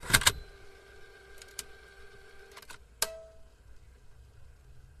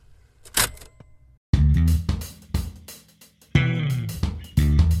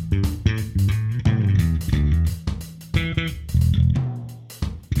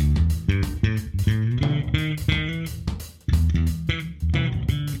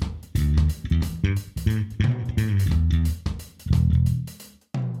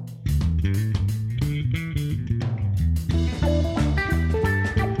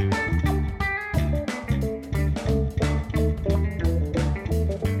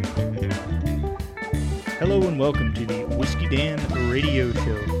Hello and welcome to the Whiskey Dan Radio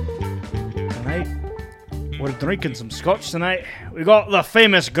Show. Tonight, we're drinking some scotch tonight. We got the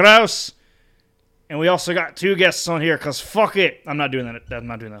famous Grouse, and we also got two guests on here, because fuck it. I'm not doing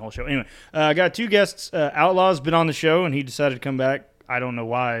that whole show. Anyway, I got two guests. Outlaw's been on the show, and he decided to come back. I don't know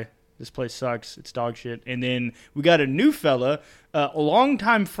why. This place sucks. It's dog shit. And then we got a new fella, a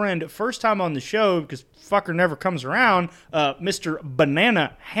longtime friend, first time on the show, because fucker never comes around, Mr.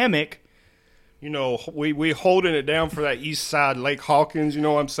 Banana Hammock. You know, we holding it down for that east side, Lake Hawkins. You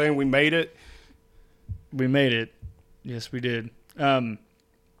know what I'm saying? We made it. We made it. Yes, we did. All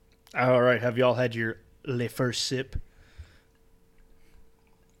right. Have y'all had your first sip?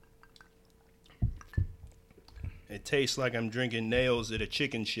 It tastes like I'm drinking nails at a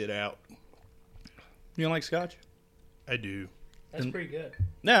chicken shit out. You don't like scotch? I do. That's pretty good.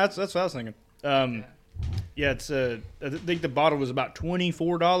 Yeah, that's what I was thinking. Yeah, it's I think the bottle was about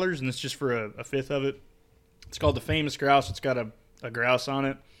 $24, and it's just for a fifth of it. It's called the Famous Grouse. It's got a grouse on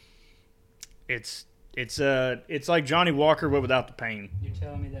it. It's like Johnny Walker, but without the pain. You're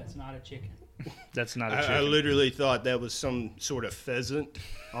telling me that's not a chicken? That's not a chicken. I literally thought that was some sort of pheasant,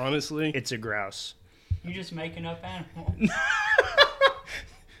 honestly. It's a grouse. You're just making up animals.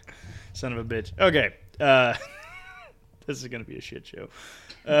 Son of a bitch. Okay. This is going to be a shit show.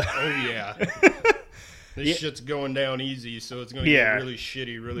 Oh, yeah. This shit's going down easy, so it's going to get really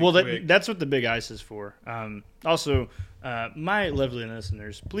shitty really quick. Well, that's what the big ice is for. Also, my lovely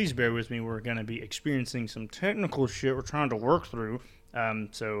listeners, please bear with me. We're going to be experiencing some technical shit we're trying to work through.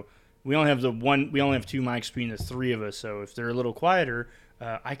 So we only have two mics between the three of us. So if they're a little quieter,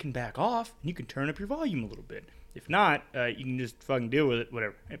 I can back off and you can turn up your volume a little bit. If not, you can just fucking deal with it.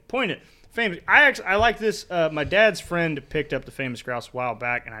 Whatever. Point it. Famous. I like this. My dad's friend picked up the Famous Grouse a while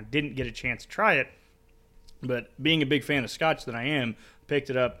back, and I didn't get a chance to try it. But being a big fan of scotch that I am, picked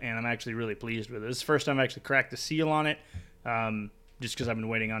it up, and I'm actually really pleased with it. This is the first time I actually cracked the seal on it, just because I've been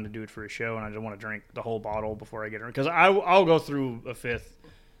waiting on to do it for a show, and I don't want to drink the whole bottle before I get it. Because I'll go through a fifth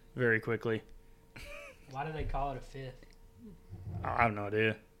very quickly. Why do they call it a fifth? I have no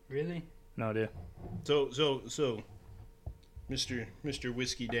idea. Really? No idea. So, Mr.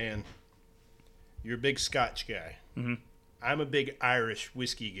 Whiskey Dan, you're a big Scotch guy. Mm-hmm. I'm a big Irish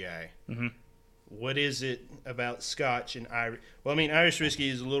whiskey guy. Mm-hmm. What is it about Scotch and Irish? Well, I mean, Irish whiskey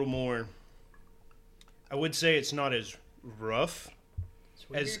is a little more, I would say it's not as rough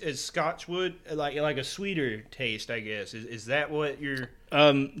as Scotch would, like a sweeter taste, I guess. Is that what you're...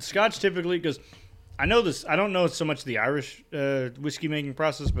 Scotch typically, because I know this, I don't know so much the Irish whiskey making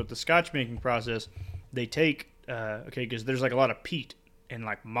process, but the Scotch making process, they take, because there's like a lot of peat and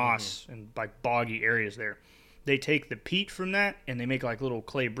like moss and like boggy areas there. They take the peat from that and they make like little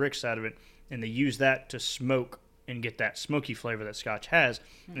clay bricks out of it. And they use that to smoke and get that smoky flavor that Scotch has.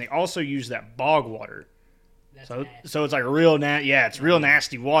 And they also use that bog water. So it's like a real it's real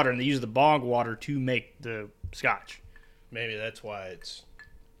nasty water, and they use the bog water to make the Scotch. Maybe that's why it's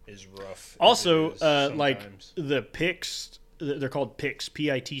as rough. Also, like the Picts, they're called Picts,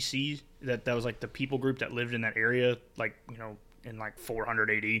 P-I-T-C. That was like the people group that lived in that area, like in like 400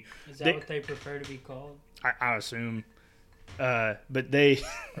 AD. Is that what they prefer to be called? I assume. But they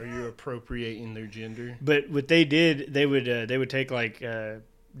are you appropriating their gender? But what they did, they would take like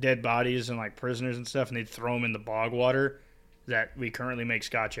dead bodies and like prisoners and stuff, and they'd throw them in the bog water that we currently make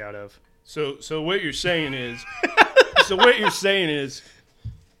Scotch out of. So what you're saying is,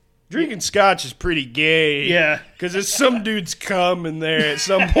 drinking Scotch is pretty gay. Yeah, because it's some dude's cum in there at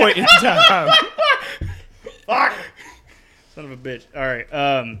some point in time. Fuck, son of a bitch. All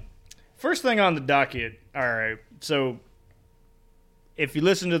right. First thing on the docket. All right. So, if you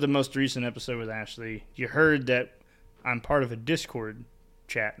listen to the most recent episode with Ashley, you heard that I'm part of a Discord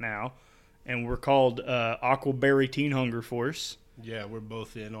chat now, and we're called Aquaberry Teen Hunger Force. Yeah, we're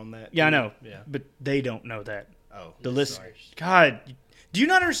both in on that. Yeah, I know. Yeah. But they don't know that. Oh, the listeners. God, do you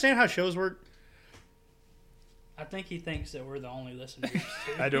not understand how shows work? I think he thinks that we're the only listeners.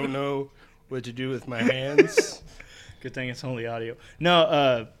 I don't know what to do with my hands. Good thing it's only audio.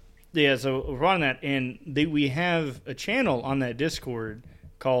 No, yeah, so we're on that, and we have a channel on that Discord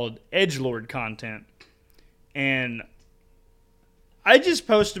called Edgelord Content, and I just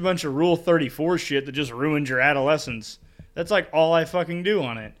post a bunch of Rule 34 shit that just ruins your adolescence. That's like all I fucking do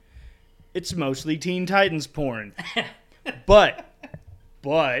on it. It's mostly Teen Titans porn. But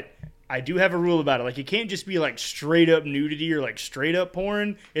I do have a rule about it. Like, it can't just be like straight up nudity or like straight up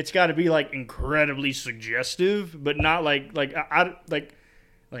porn. It's got to be like incredibly suggestive, but not like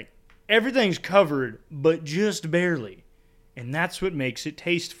everything's covered, but just barely. And that's what makes it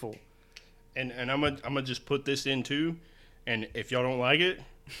tasteful. And I'm gonna just put this in too, and if y'all don't like it,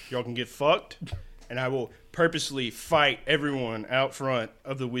 y'all can get fucked. and I will purposely fight everyone out front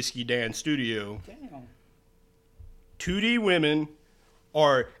of the Whiskey Dan studio. Damn. 2D women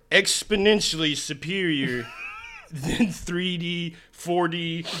are exponentially superior than 3D,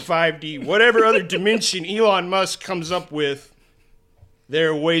 4D, 5D, whatever other dimension Elon Musk comes up with.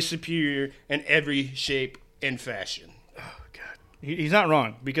 They're way superior in every shape and fashion. Oh, God. He's not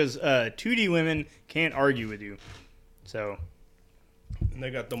wrong, because 2D women can't argue with you. So... And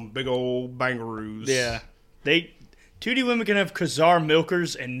they got them big old bangaroos. Yeah. 2D women can have Khazar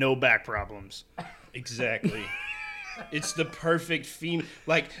milkers and no back problems. Exactly. It's the perfect female.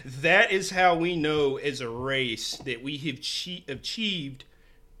 Like, that is how we know as a race that we have achieved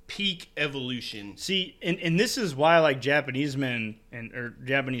peak evolution. See, and this is why, like, Japanese men or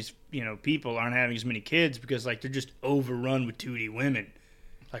Japanese, people aren't having as many kids, because, like, they're just overrun with 2D women.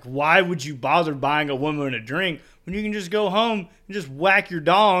 Like, why would you bother buying a woman a drink when you can just go home and just whack your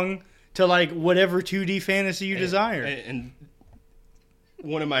dong to, like, whatever 2D fantasy you desire? And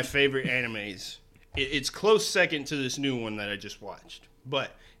one of my favorite animes, it's close second to this new one that I just watched,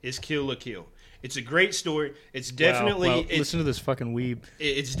 but it's Kill la Kill. It's a great story. It's definitely... Well, listen to this fucking weeb.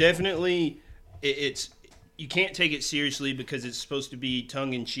 It's definitely... You can't take it seriously because it's supposed to be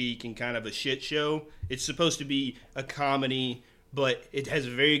tongue-in-cheek and kind of a shit show. It's supposed to be a comedy... But it has a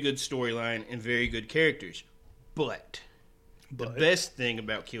very good storyline and very good characters. But the best thing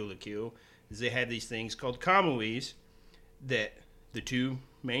about Kill la Kill is they have these things called kamuis that the two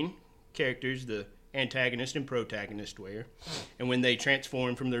main characters, the antagonist and protagonist, wear. And when they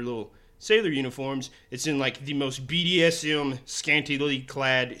transform from their little sailor uniforms, it's in like the most BDSM scantily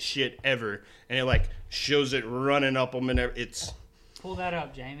clad shit ever. And it like shows it running up them and it's... Pull that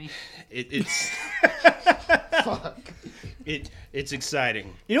up, Jamie. It's... Fuck. It's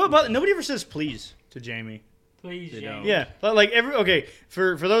exciting. You know what? Nobody ever says please to Jamie. Please, Jamie. Yeah, like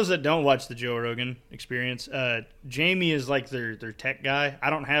for those that don't watch the Joe Rogan Experience, Jamie is like their tech guy. I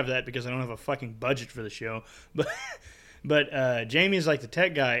don't have that because I don't have a fucking budget for the show. But Jamie is like the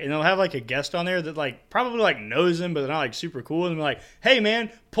tech guy, and they'll have like a guest on there that like probably like knows him, but they're not like super cool. And they're like, "Hey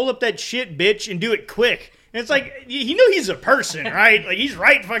man, pull up that shit, bitch, and do it quick." And it's like, you know, he's a person, right? Like he's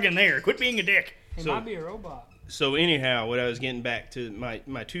right fucking there. Quit being a dick. He might be a robot. So anyhow, what I was getting back to my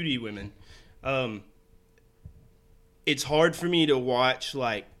 2D women, it's hard for me to watch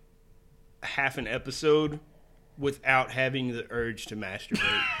like half an episode without having the urge to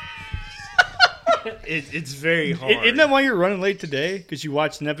masturbate. It's very hard. Isn't that why you're running late today? Because you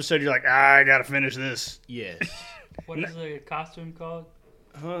watched an episode, you're like, I gotta finish this. Yes. What is the costume called?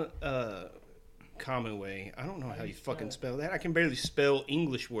 Common way. I don't know how you fucking spell that. I can barely spell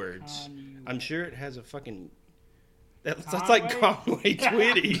English words. I'm sure it has a fucking... That's like Conway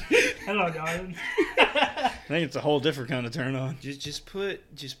Twitty. Hello, darling. I think it's a whole different kind of turn on. Just put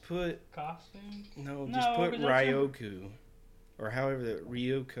Costume? No, just put Ryoku. Or however the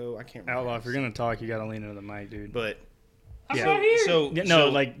Ryoko, I can't remember. Outlaw, if you're gonna talk, you gotta lean into the mic, dude. But I'm right here.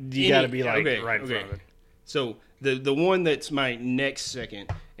 You gotta be like right in front of it. So the one that's my next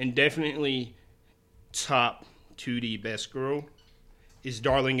second and definitely top 2D best girl is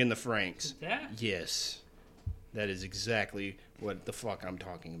Darling in the Franxx. Is that? Yes. That is exactly what the fuck I'm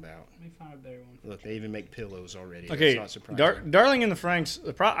talking about. Let me find a better one. Look, they even make pillows already. Okay, That's not surprising. Darling in the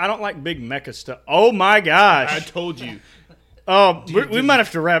Franxx. I don't like big mecha stuff. Oh my gosh! I told you. Oh, we might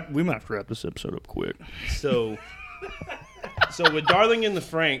have to wrap. We might have to wrap this episode up quick. So with Darling in the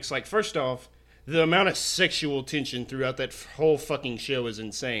Franxx, like first off, the amount of sexual tension throughout that whole fucking show is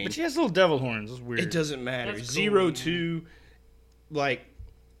insane. But she has little devil horns. It's weird. It doesn't matter. That's 0-2, like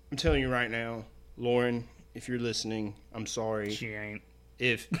I'm telling you right now, Lauren. If you're listening, I'm sorry. She ain't.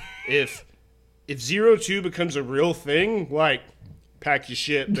 If 0-2 becomes a real thing, like, pack your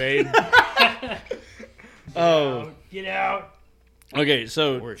shit, babe. Get out. Okay,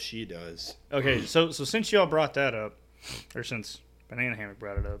 so... Or if she does. Okay, so since y'all brought that up, or since Banana Hammock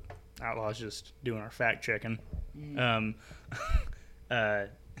brought it up, Outlaw's just doing our fact-checking.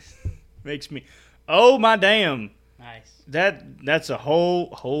 Makes me... Oh, my damn. Nice. That's a whole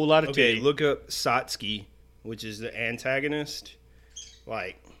lot of Okay, titty. look up Satsuki, which is the antagonist.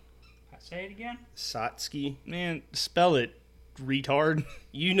 Like, Say it again. Satsuki. Man, spell it, retard.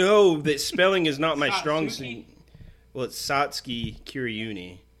 You know that spelling is not my strong Satsuki. suit. Well, it's Satsuki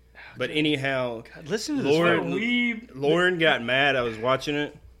Kiryuni. But anyhow, God, listen to this. Lauren got mad. I was watching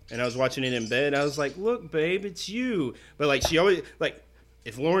it, and I was watching it in bed. I was like, look, babe, it's you. But, like, she always, like,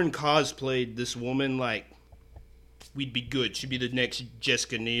 if Lauren cosplayed this woman, like, we'd be good. She'd be the next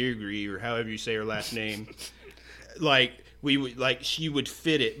Jessica Negri, or however you say her last name. Like, we would, like, she would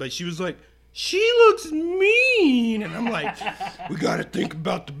fit it. But she was like, she looks mean. And I'm like, we got to think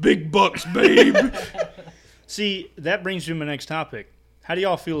about the big bucks, babe. See, that brings me to my next topic. How do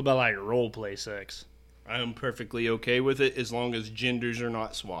y'all feel about like role play sex? I am perfectly okay with it as long as genders are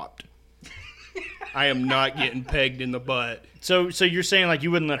not swapped. I am not getting pegged in the butt. So you're saying like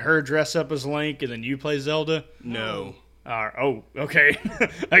you wouldn't let her dress up as Link and then you play Zelda? No. Oh, okay.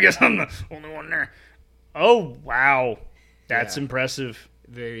 I guess I'm the only one there. Oh, wow. That's impressive.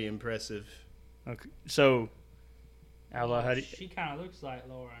 Very impressive. Okay. So, Outlaw, how do you... She kind of looks like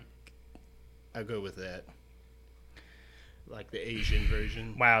Lauren. I go with that. Like the Asian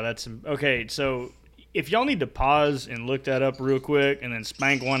version. Wow, that's... Okay, so if y'all need to pause and look that up real quick and then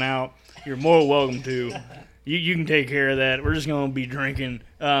spank one out, you're more welcome to. You can take care of that. We're just going to be drinking.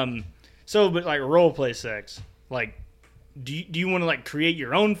 But like role play sex, like, do you want to like create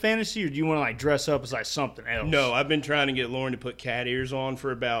your own fantasy or do you want to like dress up as like something else? No, I've been trying to get Lauren to put cat ears on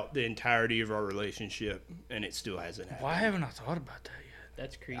for about the entirety of our relationship, and it still hasn't happened. Why haven't I thought about that yet?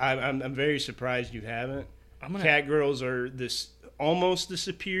 That's creepy. I'm very surprised you haven't. Cat girls are almost the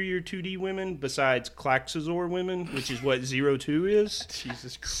superior 2D women besides Klaxazor women, which is what 02 is.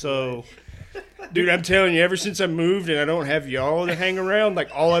 Jesus Christ. So, dude, I'm telling you, ever since I moved and I don't have y'all to hang around, like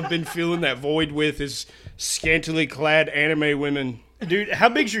all I've been filling that void with is scantily clad anime women. Dude, how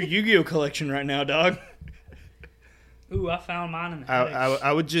big's your Yu-Gi-Oh collection right now, dog? Ooh, I found mine in the house.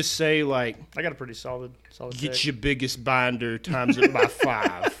 I would just say, like, I got a pretty solid get deck. your biggest binder times it by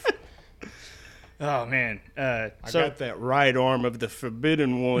 5. Oh, man. I got that right arm of the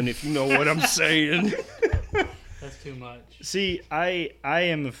forbidden one, if you know what I'm saying. That's too much. See,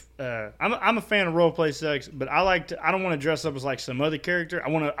 I'm a fan of roleplay sex, but I don't want to dress up as like some other character. I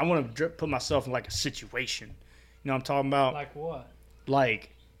want to put myself in like a situation. You know what I'm talking about? Like what?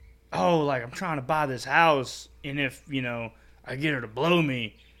 Like, like I'm trying to buy this house, and if, I get her to blow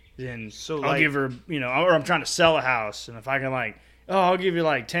me, then I'll give her, or I'm trying to sell a house, and if I can like, I'll give you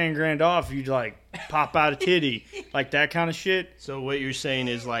like 10 grand off if you like pop out a titty, like that kind of shit. So what you're saying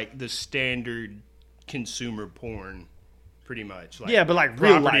is like the standard consumer porn, pretty much. Like, yeah, but like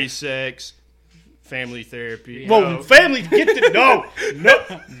real property, life sex, family therapy. Whoa, family, get the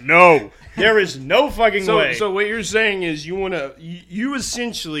no. There is no fucking way. So what you're saying is you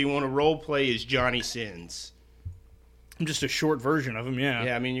essentially want to role play as Johnny Sins. I'm just a short version of him, yeah.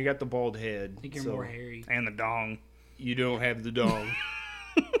 Yeah, I mean you got the bald head. I think you're more hairy. And the dong. You don't have the dong.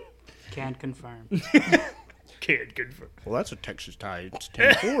 Can't confirm. Can't confirm. Well, that's a Texas tie. It's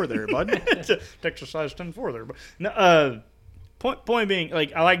 10-4 there, bud. It's a Texas size 10-4 there. But no, point being,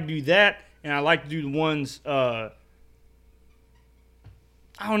 like I like to do that, and I like to do the ones. I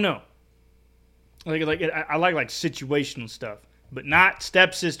don't know. I like situational stuff, but not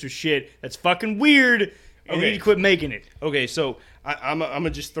stepsister shit. That's fucking weird. And you need to quit making it. Okay, so I'm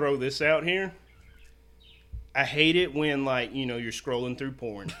gonna just throw this out here. I hate it when you're scrolling through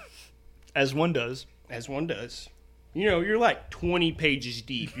porn, as one does. As one does. You're like 20 pages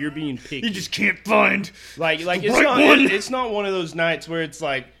deep. You're being picky. You just can't find it's not one of those nights where it's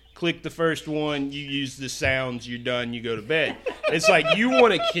like click the first one, you use the sounds, you're done, you go to bed. It's like you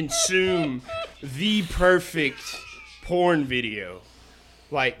want to consume the perfect porn video,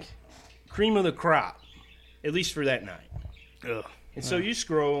 like cream of the crop, at least for that night. Ugh. And so you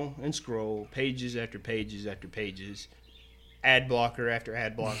scroll and scroll, pages after pages after pages, ad blocker after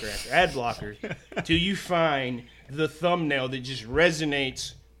ad blocker after ad blocker, till you find the thumbnail that just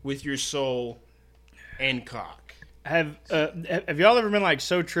resonates with your soul and cock. Have y'all ever been like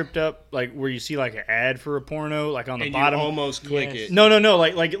so tripped up like where you see like an ad for a porno like on the bottom? You almost click it. No.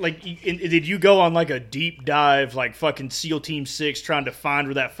 Did you go on like a deep dive like fucking SEAL Team 6 trying to find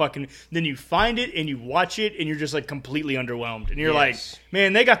where that fucking? Then you find it and you watch it and you're just like completely underwhelmed and you're like,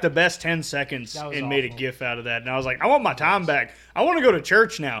 man, they got the best 10 seconds and made a GIF out of that. And I was like, I want my time back. I want to go to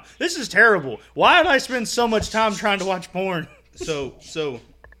church now. This is terrible. Why did I spend so much time trying to watch porn? So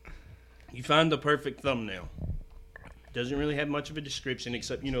you find the perfect thumbnail. Doesn't really have much of a description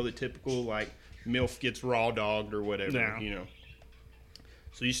except, the typical, like, MILF gets raw dogged or whatever,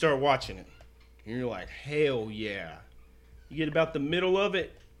 So you start watching it, and you're like, hell yeah. You get about the middle of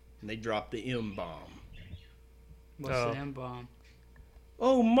it, and they drop the M-bomb. What's the M-bomb?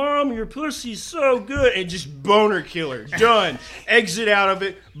 Oh, Mom, your pussy's so good. And just boner killer. Done. Exit out of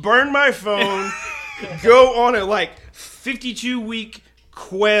it. Burn my phone. Go on a, 52-week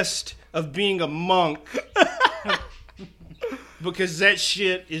quest of being a monk. Because that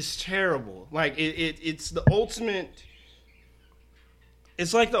shit is terrible. Like, it's the ultimate...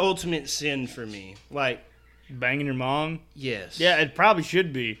 It's like the ultimate sin for me. Like... Banging your mom? Yes. Yeah, it probably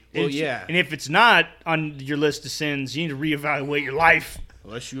should be. Well, yeah. And if it's not on your list of sins, you need to reevaluate your life.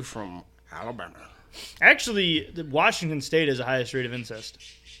 Unless you're from Alabama. Actually, Washington State has the highest rate of incest.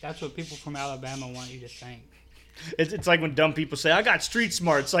 That's what people from Alabama want you to think. It's like when dumb people say, I got street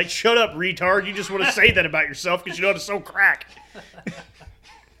smart. It's like, shut up, retard. You just want to say that about yourself because you know how to sew crack.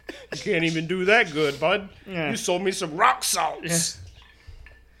 You can't even do that good, bud. Yeah. You sold me some rock salts.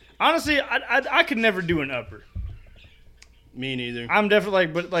 Yeah. Honestly, I could never do an upper. Me neither. I'm definitely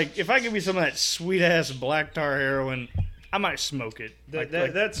but if I give you some of that sweet ass black tar heroin, I might smoke it.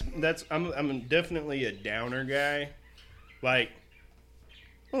 I'm definitely a downer guy.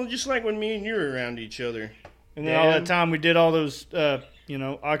 Just like when me and you were around each other. And then all that time we did all those,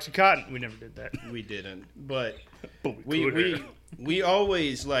 Oxycontin. We never did that. We didn't, but we we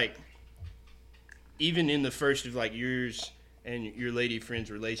always even in the first of yours and your lady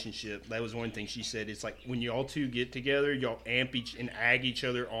friend's relationship, that was one thing she said. It's like when y'all two get together, y'all amp and ag each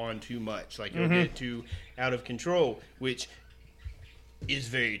other on too much. You'll get too out of control, which is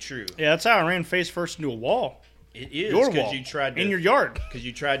very true. Yeah, that's how I ran face first into a wall. It is your because wall you tried to, in your yard because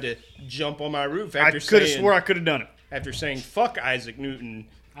you tried to jump on my roof. I could have swore I could have done it after saying "fuck Isaac Newton."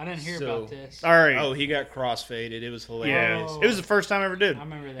 I didn't hear about this. All right. Oh, he got crossfaded. It was hilarious. Yeah, it was the first time I ever did. I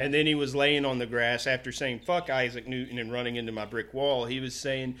remember that. And then he was laying on the grass after saying "fuck Isaac Newton" and running into my brick wall. He was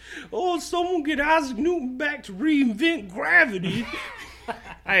saying, "Oh, someone get Isaac Newton back to reinvent gravity."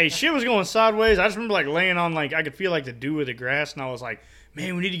 Hey, shit was going sideways. I just remember laying on I could feel the dew of the grass, and I was like,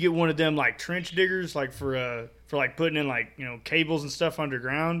 man, we need to get one of them trench diggers for putting in cables and stuff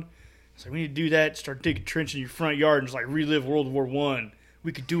underground. So we need to do that. Start digging a trench in your front yard and just relive World War I.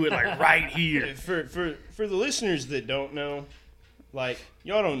 We could do it right here. For the listeners that don't know,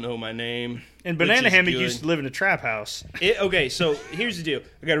 y'all don't know my name. And Banana Hammock used to live in a trap house. Okay, so here's the deal.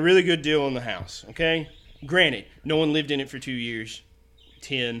 I got a really good deal on the house, okay? Granted, no one lived in it for 2 years.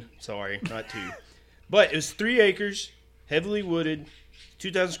 10, sorry, not 2. But it was 3 acres, heavily wooded,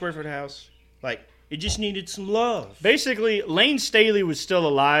 2,000 square foot house. It just needed some love. Basically, Lane Staley was still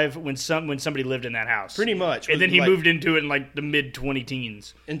alive when somebody lived in that house. Pretty much. And then he moved into it in the mid-20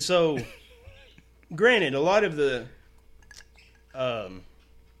 teens. And so, granted, a lot of the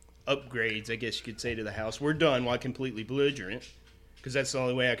upgrades, I guess you could say, to the house were done while completely belligerent, because that's the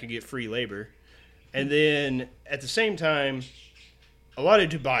only way I could get free labor. And then, at the same time, a lot of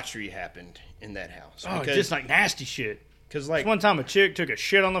debauchery happened in that house. Oh, just nasty shit. Because one time a chick took a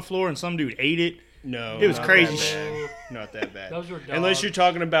shit on the floor and some dude ate it. No, it was crazy shit. Not that bad. Those were dogs. Unless you're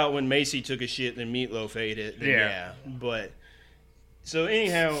talking about when Macy took a shit and Meatloaf ate it. Then yeah. But so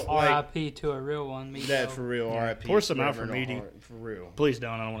anyhow, R.I.P. to a real one. Meatloaf. That for real. R.I.P. Pour some out for me, for real. Please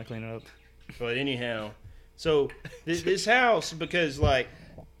don't. I don't want to clean it up. But anyhow, so this house, because Dan,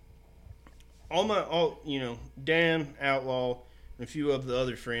 Outlaw, and a few of the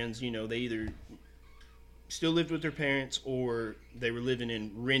other friends, they either still lived with their parents or they were living in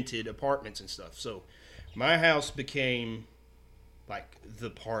rented apartments and stuff. So my house became the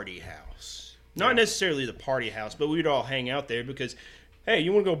party house. Not necessarily the party house, but we'd all hang out there because, hey,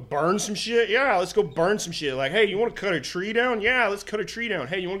 you want to go burn some shit? Yeah, let's go burn some shit. Hey, you want to cut a tree down? Yeah, let's cut a tree down.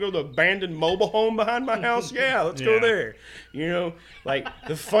 Hey, you want to go to the abandoned mobile home behind my house? Yeah, let's go there.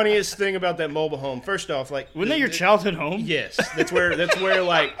 The funniest thing about that mobile home, first off, wasn't that your childhood home? Yes, that's where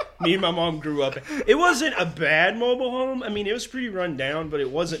me and my mom grew up. It wasn't a bad mobile home. I mean, it was pretty run down, but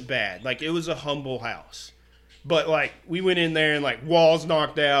it wasn't bad. It was a humble house. But we went in there and walls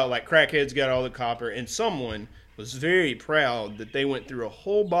knocked out, crackheads got all the copper, and someone was very proud that they went through a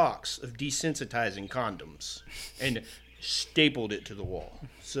whole box of desensitizing condoms and stapled it to the wall.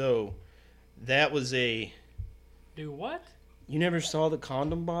 So that was a... Do what? You never saw the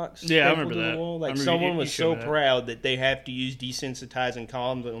condom box? Yeah, I remember that. Wall? Someone was so proud that they have to use desensitizing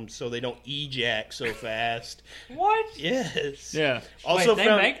condoms so they don't ejac so fast. What? Yes. Yeah. Also, they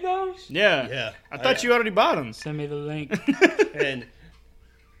make those? Yeah. Yeah. I thought you already bought them. Send me the link. And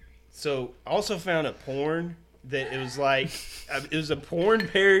so also found a porn that it was a porn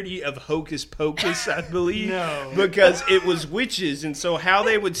parody of Hocus Pocus, I believe. No. Because it was witches, and so how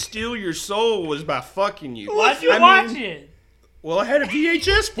they would steal your soul was by fucking you. Why'd you watch it? Well, I had a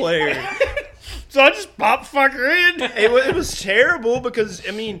VHS player. So I just popped fucker in. It was terrible because,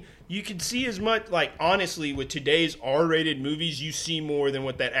 you could see as much, honestly, with today's R-rated movies, you see more than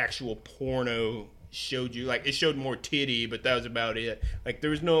what that actual porno showed you. It showed more titty, but that was about it.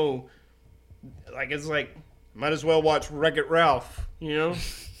 There was no, it's might as well watch Wreck-It Ralph,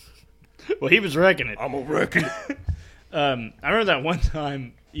 Well, he was wrecking it. I'm a wreck it. I remember that one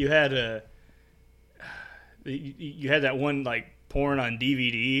time you had that one porn on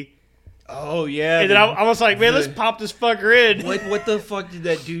DVD. Oh yeah, and then I was like, man, let's pop this fucker in. What the fuck did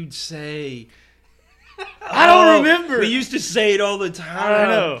that dude say? I don't remember. We used to say it all the time. I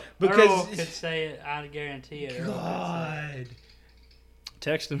know. Because Earl could say it. I guarantee it. God.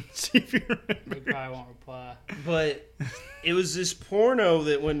 Text him, see if you remember. He probably won't reply. But it was this porno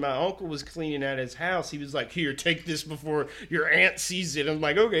that when my uncle was cleaning out his house, he was like, here, take this before your aunt sees it. I'm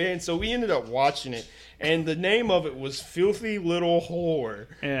like, okay. And so we ended up watching it. And the name of it was Filthy Little Whore.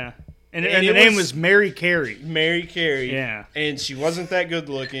 Yeah. And the name was Mary Carey. Mary Carey. Yeah. And she wasn't that good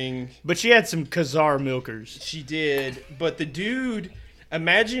looking. But she had some Khazar milkers. She did. But the dude,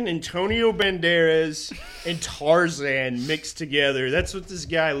 imagine Antonio Banderas and Tarzan mixed together. That's what this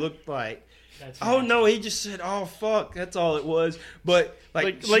guy looked like. Oh, no, he just said, oh, fuck. That's all it was. But,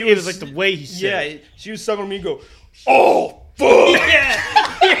 like it was like the way he said it. Yeah, she was sucking on me and go, oh, fuck. Yeah,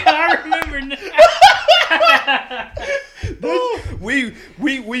 I remember now.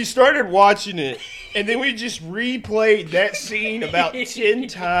 We started watching it, and then we just replayed that scene about 10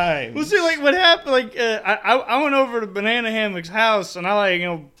 times. Well, see, like, what happened, like, I went over to Banana Hammock's house, and I, like,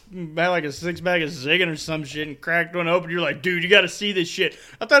 had, like, a 6-pack of Ziggin or some shit, and cracked one open. You're like, dude, you gotta see this shit.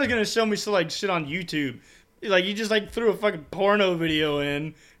 I thought it was gonna show me some, like, shit on YouTube. Like, you just, like, threw a fucking porno video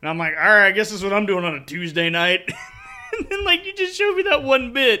in, and I'm like, alright, I guess that's what I'm doing on a Tuesday night. And then, like, you just showed me that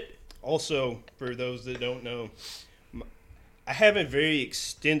one bit. Also, for those that don't know, I have a very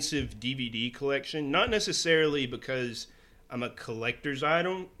extensive DVD collection. Not necessarily because I'm a collector's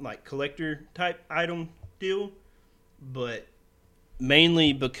item, like collector type item deal, but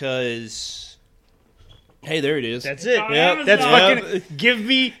mainly because, hey, there it is. That's it. Yep. That's fucking,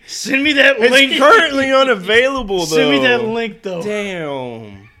 send me that link. It's currently unavailable, though. Send me that link, though.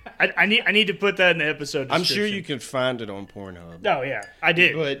 Damn. I need to put that in the episode description. I'm sure you can find it on Pornhub. Oh, yeah. I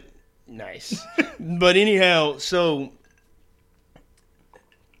did. But, nice. But anyhow, so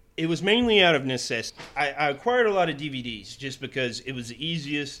it was mainly out of necessity. I acquired a lot of DVDs just because it was the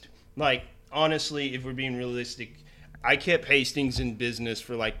easiest. Like, honestly, if we're being realistic, I kept Hastings in business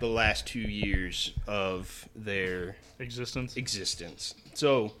for like the last 2 years of their existence.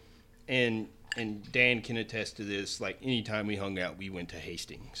 So, and Dan can attest to this. Like, anytime we hung out, we went to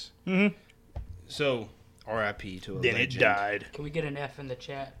Hastings. Mm-hmm. So, R.I.P. to a then legend. it died. Can we get an F in the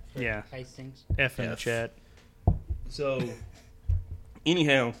chat for Yeah. Hastings? F in the chat. So,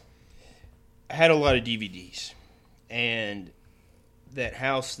 anyhow, I had a lot of DVDs. And that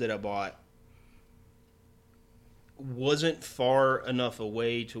house that I bought wasn't far enough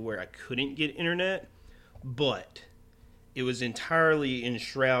away to where I couldn't get internet, but it was entirely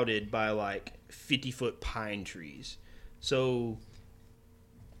enshrouded by like 50-foot pine trees. So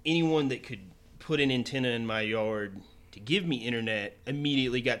anyone that could put an antenna in my yard to give me internet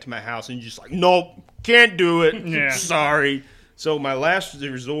immediately got to my house and just like, nope, can't do it. Yeah. Sorry. So my last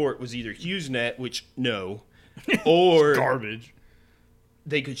resort was either HughesNet, which no, or Garbage.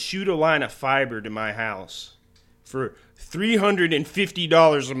 they could shoot a line of fiber to my house for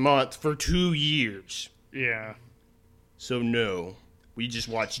 $350 a month for 2 years. Yeah. So no, we just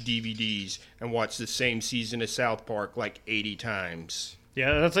watch DVDs and watch the same season of South Park like 80 times.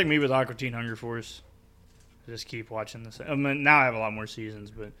 Yeah, that's like me with Aqua Teen Hunger Force. I just keep watching this. I mean, now I have a lot more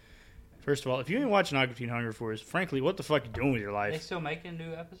seasons, but first of all, if you ain't watching Aqua Teen Hunger Force, frankly, what the fuck are you doing with your They life? still making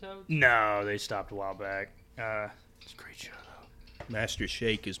new episodes? No, they stopped a while back. It's a great show, though. Master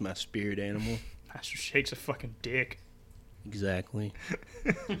Shake is my spirit animal. Master Shake's a fucking dick. Exactly.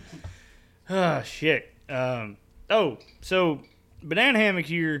 Ah, shit. So Banana Hammock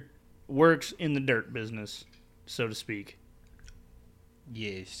here works in the dirt business, so to speak.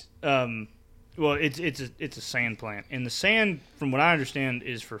 Yes. Well, it's a sand plant, and the sand, from what I understand,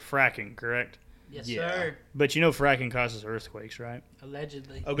 is for fracking, correct? Yes, Yeah. sir. But you know fracking causes earthquakes, right?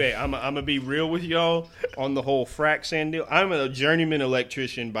 Allegedly. Okay, I'm gonna be real with y'all on the whole frac sand deal. I'm a journeyman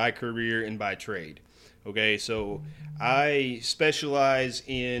electrician by career and by trade. Okay, so I specialize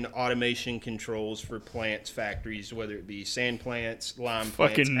in automation controls for plants, factories, whether it be sand plants, lime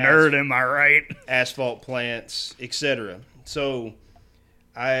plants, Fucking nerd, am I right? asphalt plants, etc. So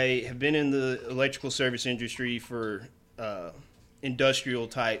I have been in the electrical service industry for industrial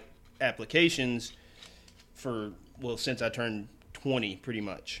type applications since I turned 20 pretty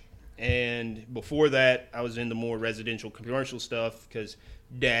much. And before that, I was in the more residential commercial stuff because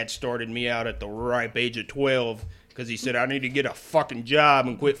Dad started me out at the ripe age of 12 because he said I need to get a fucking job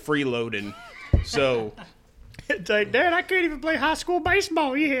and quit freeloading. So It's like, Dad, I can't even play high school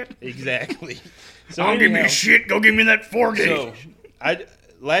baseball yet. exactly. So Don't give me shit. Go give me that 4 gauge. So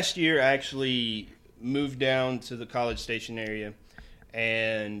last year I actually moved down to the College Station area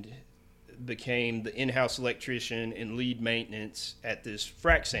and became the in-house electrician and lead maintenance at this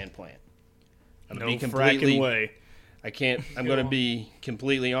frac sand plant. I'm No gonna be fracking way. I'm going to be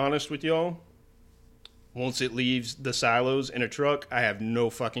completely honest with y'all. once it leaves the silos in a truck, I have no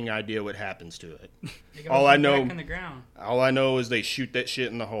fucking idea what happens to it. It goes All I back know, in the ground. all I know is they shoot that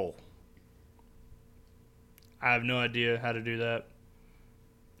shit in the hole. I have no idea how to do that.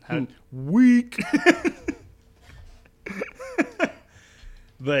 Weak.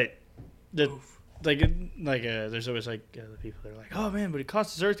 But there's always the people that are like, oh man, but it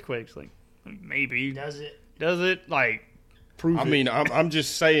causes earthquakes. Like, maybe Does it? does it? Like, prove it. I mean, I'm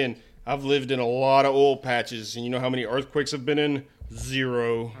just saying. I've lived in a lot of oil patches, and you know how many earthquakes I've been in?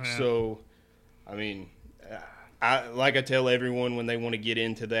 0. Yeah. So, I mean, I tell everyone when they want to get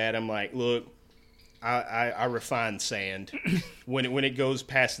into that, I'm like, look, I refine sand. when it goes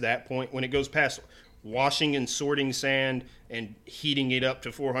past that point, when it goes past washing and sorting sand and heating it up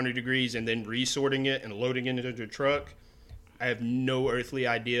to 400 degrees and then resorting it and loading it into a truck, I have no earthly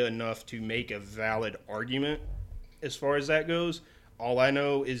idea enough to make a valid argument as far as that goes. All I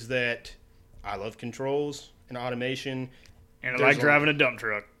know is that I love controls and automation. And I like driving a dump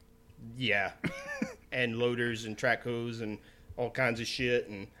truck. Yeah. And loaders and track hose and all kinds of shit.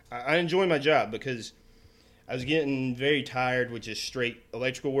 And I enjoy my job because I was getting very tired with just straight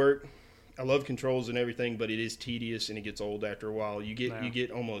electrical work. I love controls and everything, but it is tedious and it gets old after a while. You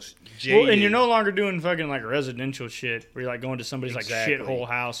get almost jaded. Well, and you're no longer doing fucking like residential shit where you're like going to somebody's Exactly. like shithole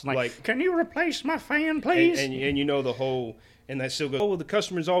house and Like, can you replace my fan, please? And you know the whole, and that still goes, oh, well, the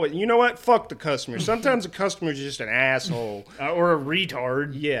customer's always, you know what? Fuck the customer. Sometimes the customer's just an asshole. Or a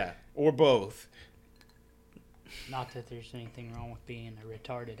retard. Yeah, or both. Not that there's anything wrong with being a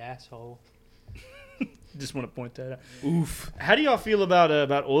retarded asshole. Just want to point that out. Oof. How do y'all feel about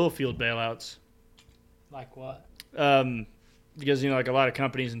oil field bailouts? Like what? Because, like a lot of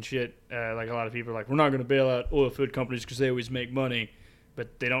companies and shit, like a lot of people are like, we're not going to bail out oil field companies because they always make money.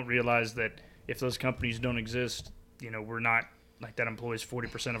 But they don't realize that if those companies don't exist, we're not, like that employs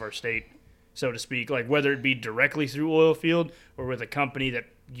 40% of our state, so to speak. Like whether it be directly through oil field or with a company that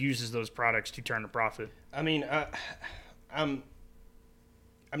uses those products to turn a profit. I mean, I'm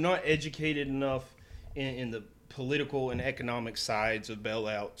not educated enough in the political and economic sides of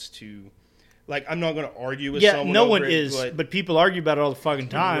bailouts to, like, I'm not going to argue with someone. Yeah, no one it, is, but people argue about it all the fucking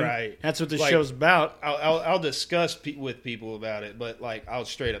time. Right. That's what this Like, show's about. I'll discuss with people about it, but like I'll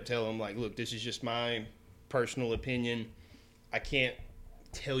straight up tell them, like, look, this is just my personal opinion. I can't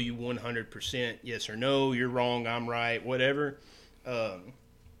tell you 100% yes or no. You're wrong. I'm right. Whatever.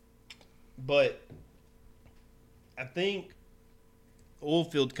 But I think oil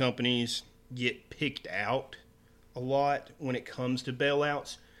field companies get picked out a lot when it comes to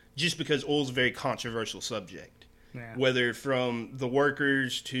bailouts, just because oil's a very controversial subject. Yeah. Whether from the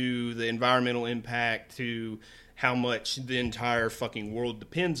workers to the environmental impact to how much the entire fucking world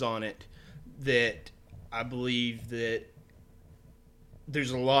depends on it, that I believe that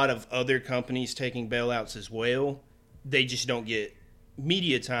there's a lot of other companies taking bailouts as well. They just don't get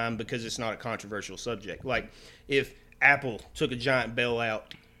media time because it's not a controversial subject. Like, if Apple took a giant bailout,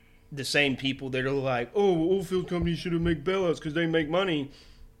 the same people that are like, oh, oil field companies should have made bailouts because they make money,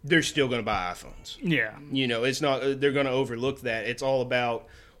 they're still going to buy iPhones. Yeah. It's not, they're going to overlook that. It's all about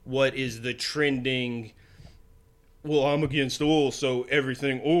what is the trending, well, I'm against oil, so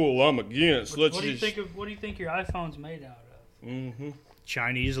everything oil I'm against. What do you think your iPhone's made out of? Mm-hmm.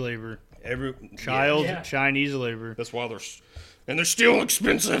 Chinese labor. Yeah. Chinese labor. That's why they're still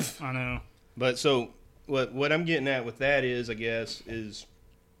expensive. I know. But so what I'm getting at with that is, I guess, is,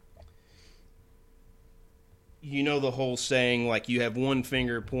 the whole saying, like, you have one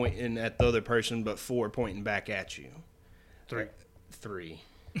finger pointing at the other person, but 4 pointing back at you. 3.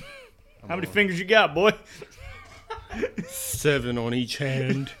 How many fingers you got, boy? 7 on each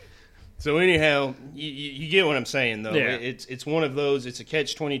hand. So anyhow, you get what I'm saying, though. Yeah. It's one of those, it's a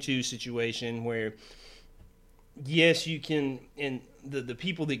catch-22 situation where, yes, you can, and the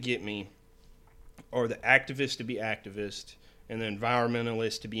people that get me are the activists to be activists and the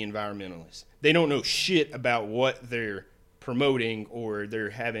environmentalists to be environmentalists. They don't know shit about what they're promoting or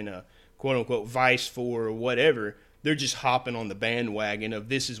they're having a quote-unquote vice for or whatever. They're just hopping on the bandwagon of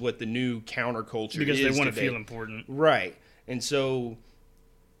this is what the new counterculture is Because they want to today. feel important. Right. And so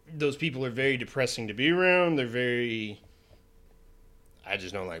those people are very depressing to be around. I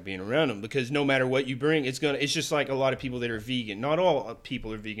just don't like being around them because no matter what you bring, it's just like a lot of people that are vegan. Not all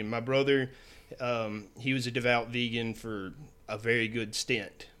people are vegan. My brother, he was a devout vegan for a very good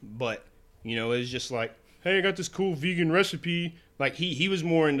stint. But, it's just like, hey, I got this cool vegan recipe. Like, he was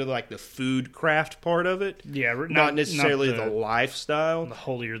more into, like, the food craft part of it. Yeah, Not necessarily the lifestyle. The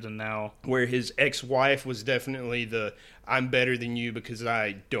holier than thou. Where his ex-wife was definitely I'm better than you because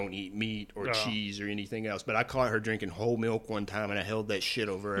I don't eat meat or cheese or anything else. But I caught her drinking whole milk one time, and I held that shit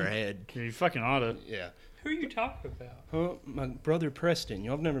over her head. You fucking oughta. Yeah. Who are you talking about? Huh? My brother Preston.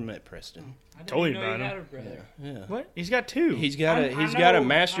 Y'all have never met Preston. I Told you didn't know about you him. had a brother. Yeah. What? He's got two. He's got a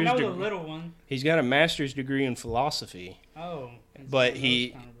master's I know degree. the little one. He's got a master's degree in philosophy. Oh. But those he-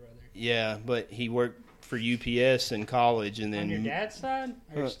 kind of brother. Yeah, but he worked for UPS in college, and then On your dad's side?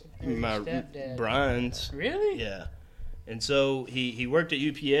 Or, or my your stepdad? Brian's. Really? Yeah. And so he worked at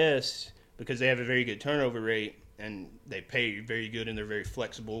UPS because they have a very good turnover rate, and they pay very good, and they're very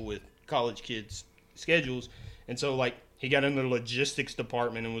flexible with college kids' schedules. And so, like, he got in the logistics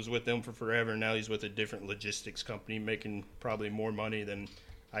department and was with them for forever. Now he's with a different logistics company, making probably more money than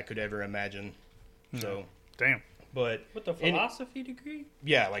I could ever imagine. So, Damn. but With the philosophy degree?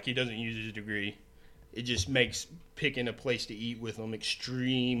 yeah, like, he doesn't use his degree. It just makes picking a place to eat with him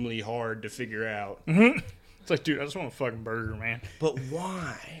extremely hard to figure out. It's like, dude, I just want a fucking burger, man. But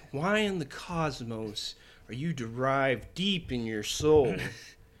why? Why in the cosmos are you derived deep in your soul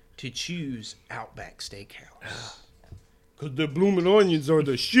to choose Outback Steakhouse? Because the blooming onions are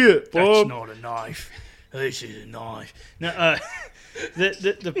the shit, That's bub. not a knife. This is a knife. Now,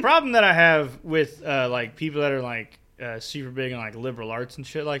 the problem that I have with like people that are like super big on like liberal arts and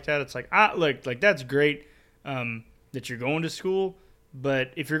shit like that, it's like like that's great that you're going to school,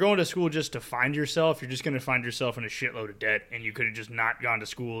 but if you're going to school just to find yourself, you're just going to find yourself in a shitload of debt, and you could have just not gone to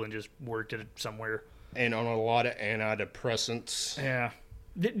school and just worked at it somewhere. And on a lot of antidepressants. Yeah.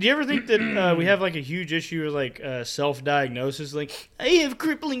 Do you ever think that we have like a huge issue with like self-diagnosis? Like, I have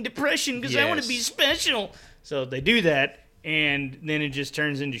crippling depression because I want to be Yes. special. So they do that, and then it just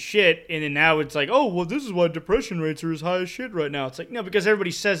turns into shit. And then now it's like, oh, well, this is why depression rates are as high as shit right now. It's like, no, because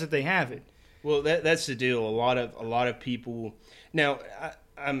everybody says that they have it. Well, that's the deal. A lot of people. Now,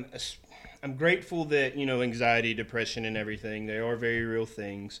 I'm grateful that, you know, anxiety, depression, and everything, they are very real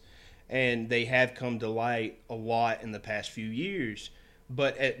things, and they have come to light a lot in the past few years.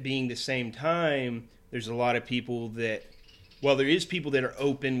 But at being the same time, there's a lot of people that, well, there is people that are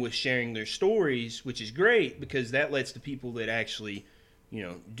open with sharing their stories, which is great because that lets the people that actually, you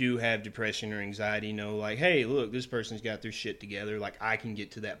know, do have depression or anxiety know, like, hey, look, this person's got their shit together. Like, I can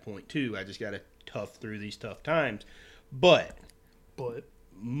get to that point too. I just got to tough through these tough times. But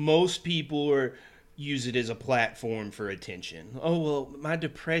most people use it as a platform for attention. Oh, well, my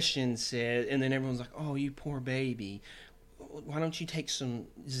depression said, and then everyone's like, oh, you poor baby. Why don't you take some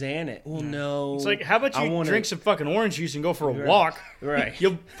Xanax? Well, no. It's like, how about you drink some fucking orange juice and go for a walk? Right.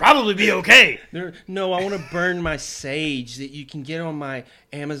 You'll probably be okay. No, I want to burn my sage that you can get on my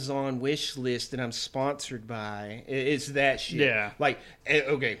Amazon wish list that I'm sponsored by. It's that shit. Yeah. Like,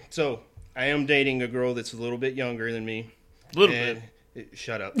 okay, so I am dating a girl that's a little bit younger than me. A little bit.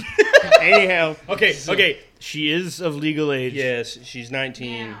 Shut up. Anyhow. Okay. She is of legal age. Yes, she's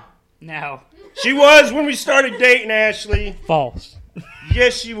 19. Now. She was when we started dating, Ashley. False.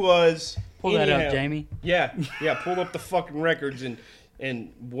 Yes, she was. Pull that up, Jamie. Yeah, pull up the fucking records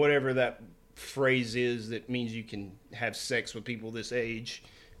and whatever that phrase is that means you can have sex with people this age.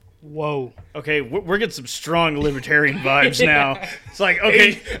 Whoa. Okay, we're getting some strong libertarian vibes now. It's like,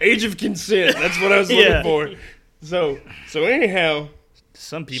 okay. Age of consent. That's what I was looking for. So anyhow.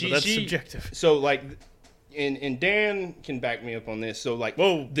 Some people, that's subjective. So, like, and Dan can back me up on this. So, like,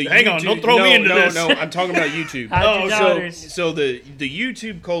 whoa, hang on, don't throw me into this. No, I'm talking about YouTube. So the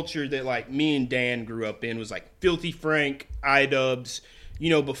YouTube culture that, like, me and Dan grew up in was, like, Filthy Frank, iDubbbz, you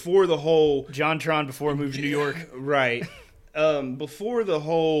know, before the whole... JonTron before he moved to New York. Right. Before the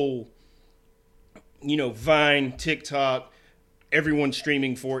whole, you know, Vine, TikTok, everyone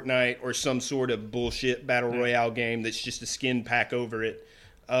streaming Fortnite or some sort of bullshit battle royale game that's just a skin pack over it.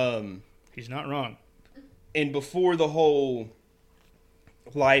 He's not wrong. And before the whole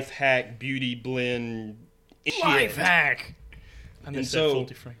life hack, beauty blend shit. Life hack! I missed that so,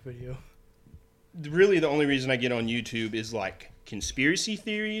 Filthy Frank video. Really, the only reason I get on YouTube is, like, conspiracy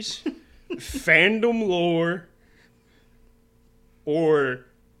theories, fandom lore, or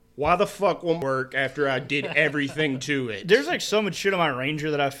why the fuck won't work after I did everything to it. There's like so much shit on my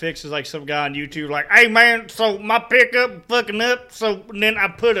Ranger that I fixed. Is like some guy on YouTube like, hey man, so my pickup fucking up, so then I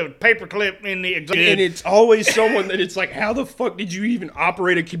put a paperclip in the exhaust. And it's always someone that it's like, how the fuck did you even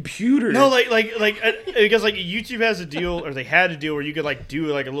operate a computer? No, like because like YouTube has a deal, or they had a deal where you could like do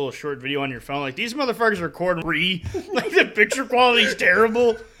like a little short video on your phone. Like these motherfuckers record free. Like the picture quality's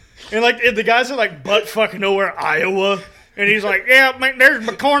terrible, and like the guys are like butt fucking nowhere, Iowa. And he's like, yeah, man, there's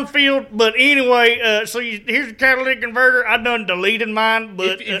my cornfield. But anyway, here's your catalytic converter. I done deleted mine.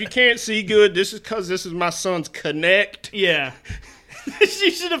 But if you can't see good, this is because this is my son's Connect. Yeah. He's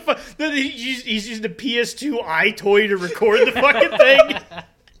using a PS2 iToy to record the fucking thing.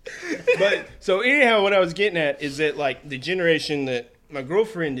 But so anyhow, what I was getting at is that like the generation that my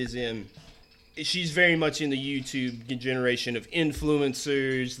girlfriend is in, she's very much in the YouTube generation of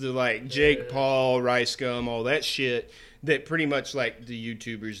influencers, the like Jake Paul, Rice Gum, all that shit. That pretty much like the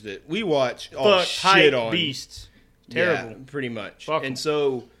YouTubers that we watch all shit on. Beasts. Terrible. Yeah, pretty much. Fuck 'em. And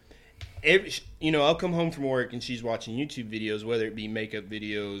so, I'll come home from work and she's watching YouTube videos, whether it be makeup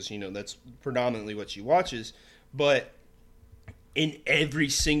videos, that's predominantly what she watches. But in every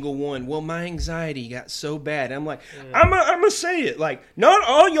single one, well, my anxiety got so bad. I'm like, I'm going to say it. Like, not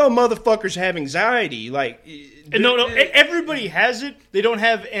all y'all motherfuckers have anxiety. Like, no, everybody has it. They don't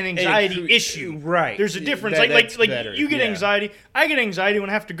have an anxiety issue. Right. There's a difference. That's Like better. you get anxiety. I get anxiety when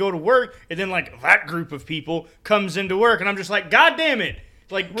I have to go to work, and then like that group of people comes into work, and I'm just like, God damn it.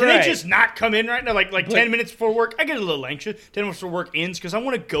 Like, can they just not come in right now? Like 10 minutes before work, I get a little anxious. 10 minutes before work ends because I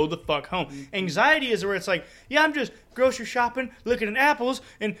want to go the fuck home. Anxiety is where it's like, yeah, I'm just grocery shopping, looking at apples,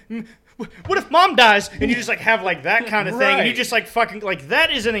 and what if mom dies? And you just like have like that kind of thing. And you just like fucking, like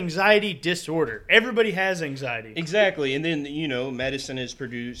that is an anxiety disorder. Everybody has anxiety. Exactly. And then, medicine is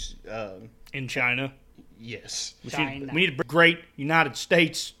produced. In China. Yes. We need a great United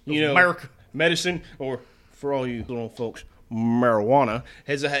States of America. Medicine, or for all you little folks, marijuana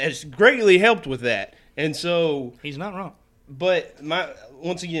has greatly helped with that. And so he's not wrong. But my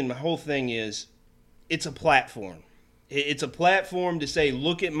whole thing is it's a platform. It's a platform to say,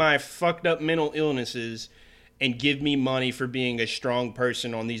 look at my fucked up mental illnesses and give me money for being a strong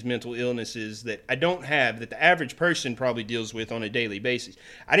person on these mental illnesses that I don't have, that the average person probably deals with on a daily basis.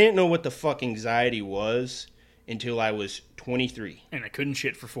 I didn't know what the fuck anxiety was until I was 23. And I couldn't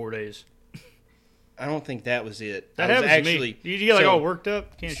shit for 4 days. I don't think that was it. That happens to me. You get like all worked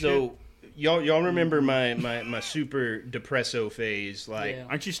up? Can't shit? Y'all remember my super depresso phase? Like,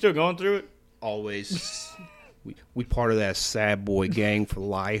 aren't you still going through it? Always. we part of that sad boy gang for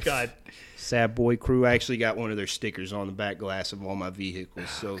life. God. Sad boy crew. I actually got one of their stickers on the back glass of all my vehicles.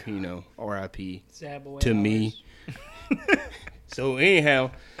 So, R.I.P. Sad boy to me. So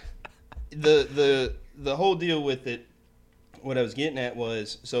anyhow, the whole deal with it, what I was getting at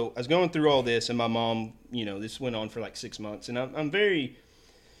was, so I was going through all this, and my mom, this went on for like 6 months, and I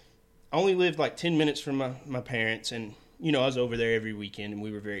only lived like 10 minutes from my parents, and, I was over there every weekend, and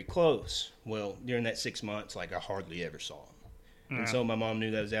we were very close. Well, during that 6 months, like, I hardly ever saw them. Yeah. And so my mom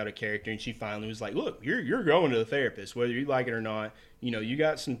knew that was out of character, and she finally was like, look, you're going to the therapist, whether you like it or not. You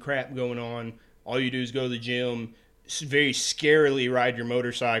got some crap going on. All you do is go to the gym, very scarily ride your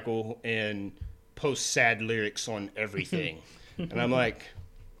motorcycle, and post sad lyrics on everything. And I'm like,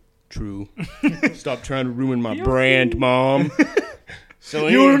 true. Stop trying to ruin my brand, Mom. So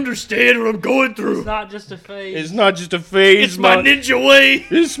you don't understand what I'm going through. It's not just a phase. It's not just a phase. It's my ninja way.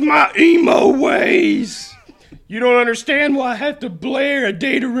 It's my emo ways. You don't understand why I have to blare A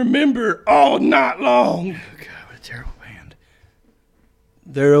Day to Remember all night long. Oh, God, what a terrible band.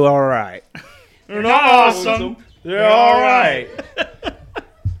 They're all right. They're not awesome. They're all right.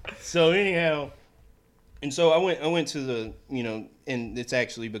 So anyhow, and so I went to the, and it's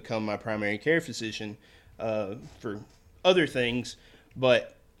actually become my primary care physician for other things,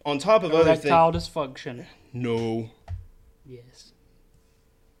 but on top of other things. Erectile dysfunction. No. Yes.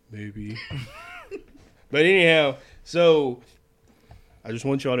 Maybe. But anyhow, so I just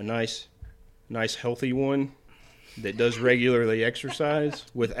want y'all a nice healthy one that does regularly exercise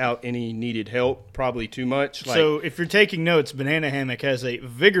without any needed help, probably too much. So if you're taking notes, Banana Hammock has a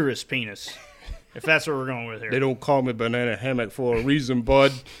vigorous penis, if that's what we're going with here. They don't call me Banana Hammock for a reason,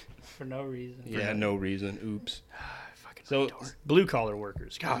 bud. For no reason. Yeah, no reason. Oops. So blue collar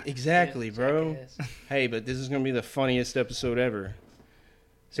workers. God. Exactly, bro. Hey, but this is going to be the funniest episode ever.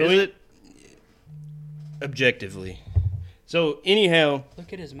 So is it? Objectively. So anyhow,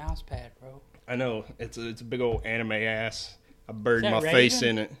 look at his mouse pad, bro. I know it's a big old anime ass. I buried my face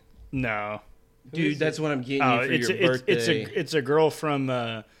in it. No, dude, that's what I'm getting you for your birthday. It's a girl from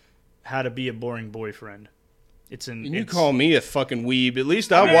How to Be a Boring Boyfriend. And you call me a fucking weeb. At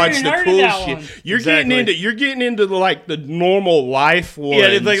least I watch the cool shit. You're getting into like the normal life ones.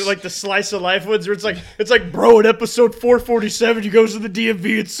 Yeah, like the slice of life ones where it's like bro, at episode 447 he goes to the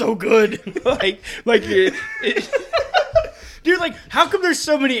DMV. It's so good. Dude, like, how come there's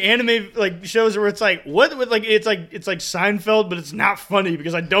so many anime like shows where it's like it's like Seinfeld, but it's not funny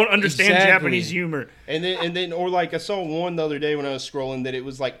because I don't understand Japanese humor. And then or like I saw one the other day when I was scrolling that it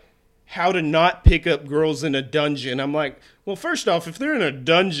was like how to not pick up girls in a dungeon. I'm like, well, first off, if they're in a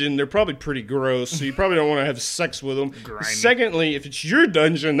dungeon, they're probably pretty gross, so you probably don't want to have sex with them. Grimy. Secondly, if it's your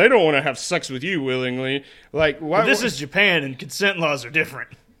dungeon, they don't want to have sex with you willingly. Like, why? But this is Japan, and consent laws are different.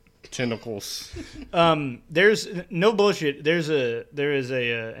 Tentacles. There's no bullshit. There is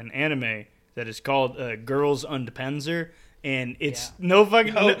an anime that is called Girls und Panzer, and it's no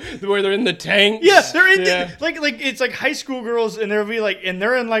fucking Where they're in the tanks. yeah, they're in like it's like high school girls, and they'll be like, and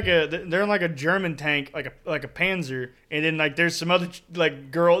they're in like a German tank, like a Panzer, and then like there's some other like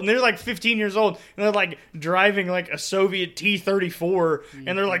girl, and they're like 15 years old, and they're like driving like a Soviet T-34,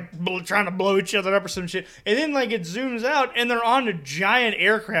 and they're like trying to blow each other up or some shit, and then like it zooms out, and they're on a giant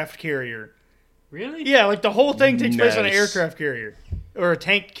aircraft carrier. Really? Yeah, like the whole thing takes place on an Nice. aircraft carrier or a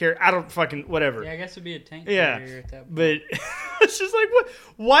tank carrier. I don't fucking whatever. Yeah, I guess it'd be a tank Yeah, carrier at that point. but it's just like what?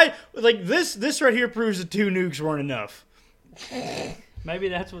 Why? Like this right here proves that 2 nukes weren't enough. Maybe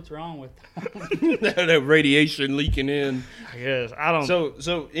that's what's wrong with them. That radiation leaking in. I guess I don't.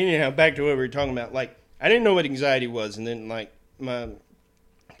 So anyhow, back to what we were talking about. Like, I didn't know what anxiety was, and then like my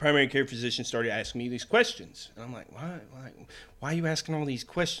primary care physician started asking me these questions, and I'm like, why are you asking all these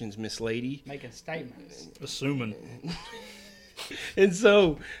questions, Miss Lady? Making statements. assuming. And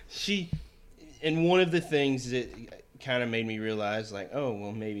so and one of the things that kind of made me realize, like, oh,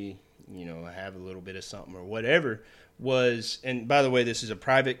 well, maybe, I have a little bit of something or whatever was, and by the way, this is a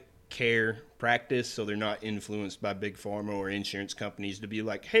private care practice, so they're not influenced by big pharma or insurance companies to be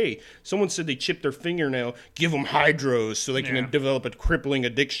like, hey, someone said they chipped their fingernail, give them hydros so they can develop a crippling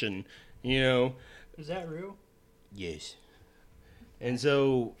addiction, Is that real? Yes. And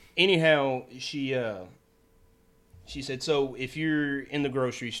so, anyhow, she said, so if you're in the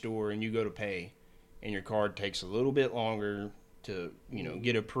grocery store and you go to pay and your card takes a little bit longer to,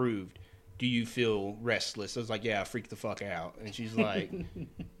 get approved, do you feel restless? I was like, yeah, I freak the fuck out. And she's like,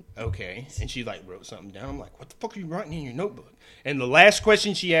 okay. And she like wrote something down. I'm like, what the fuck are you writing in your notebook? And the last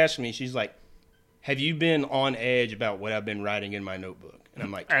question she asked me, she's like, have you been on edge about what I've been writing in my notebook? And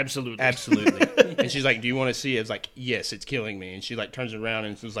I'm like, Absolutely. and she's like, do you want to see it? I was like, yes, it's killing me. And she like turns around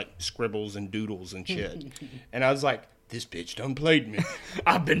and it was like scribbles and doodles and shit. And I was like, this bitch done played me.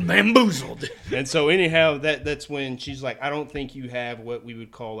 I've been bamboozled. And so anyhow, that's when she's like, I don't think you have what we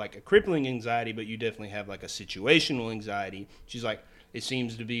would call like a crippling anxiety, but you definitely have like a situational anxiety. She's like, it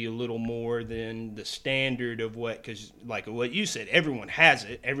seems to be a little more than the standard of because like what you said, everyone has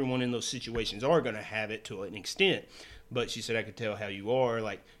it. Everyone in those situations are going to have it to an extent. But she said, I could tell how you are.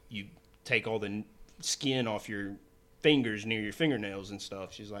 Like, you take all the skin off your fingers near your fingernails and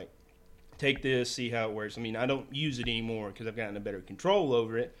stuff. She's like, take this, see how it works. I mean, I don't use it anymore because I've gotten a better control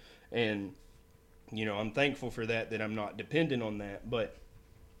over it. And, I'm thankful for that I'm not dependent on that. But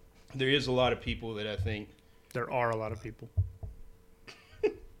there is a lot of people that I think. There are a lot of people.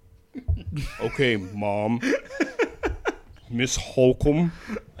 Okay, Mom. Miss Holcomb.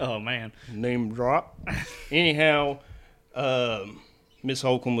 Oh, man. Name drop. Anyhow, Miss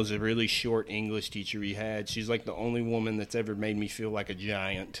Holcomb was a really short English teacher we had. She's like the only woman that's ever made me feel like a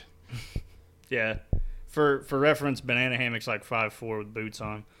giant. Yeah. For reference, Banana Hammock's like 5'4" with boots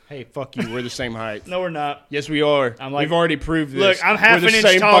on. Hey, fuck you. We're the same height. No, we're not. Yes, we are. We've already proved this. Look, I'm half we're an the inch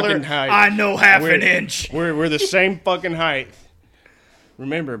same taller. fucking height. I know half an inch. We're the same fucking height.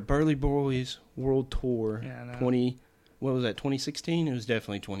 Remember, Burly Boys World Tour. Yeah, I know. What was that, 2016? It was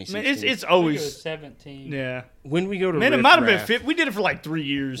definitely 2016. Man, it's I think it always. was 17. Yeah. When we go to Man, it Riff might have been Raff, 50. We did it for like 3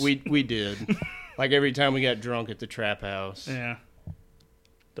 years. We did. Like every time we got drunk at the trap house. Yeah.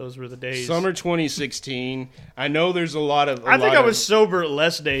 Those were the days. Summer 2016. I know there's a lot of. I think I was sober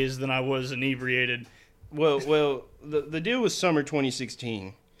less days than I was inebriated. Well, the deal with summer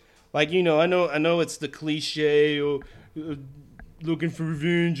 2016, like I know it's the cliche, looking for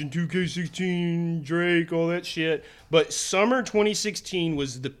revenge and 2K16, Drake, all that shit. But summer 2016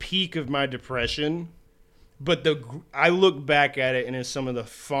 was the peak of my depression. But I look back at it and it's some of the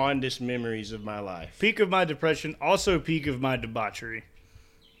fondest memories of my life. Peak of my depression, also peak of my debauchery.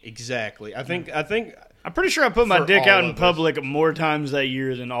 Exactly. I think I'm pretty sure I put my For dick all out in of us. public more times that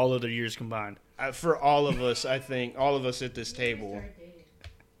year than all other years combined. for all of us, I think all of us at this table.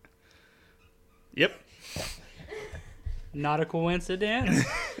 Yep. Not a coincidence.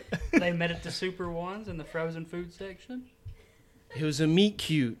 They met at the Super Ones in the frozen food section. It was a meet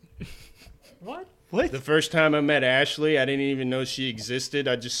cute. What? What? The first time I met Ashley, I didn't even know she existed.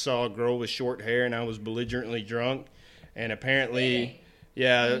 I just saw a girl with short hair, and I was belligerently drunk. And apparently,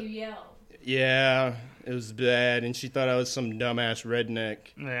 yeah, You yelled. yeah, it was bad. And she thought I was some dumbass redneck.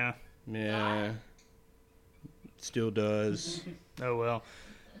 Yeah. Yeah, still does. Oh, well.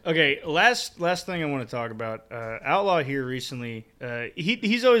 Okay, last thing I want to talk about. Outlaw here recently,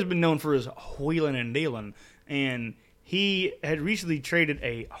 he's always been known for his wheeling and dealing, and he had recently traded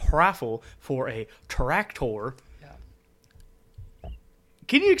a rifle for a tractor. Yeah.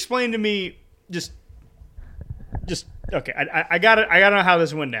 Can you explain to me just okay? I gotta know how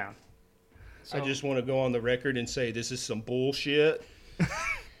this went down. So, I just want to go on the record and say this is some bullshit.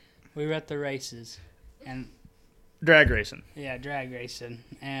 We were at the races, and drag racing. Yeah, drag racing.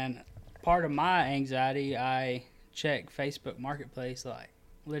 And part of my anxiety, I check Facebook Marketplace like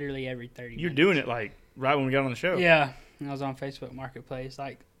literally every 30 minutes. You're doing it like right when we got on the show. Yeah, and I was on Facebook Marketplace.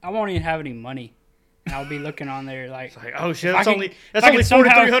 Like, I won't even have any money. And I'll be looking on there like, oh shit, that's only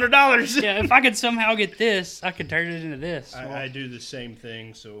 $4,300. Yeah, if I could somehow get this, I could turn it into this. I do the same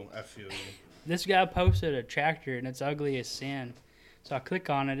thing, so I feel you. This guy posted a tractor, and it's ugly as sin. So I click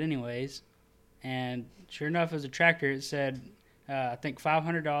on it anyways, and sure enough, as a tractor, it said, I think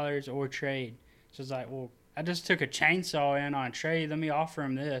 $500 or trade. So I was like, well, I just took a chainsaw in on trade. Let me offer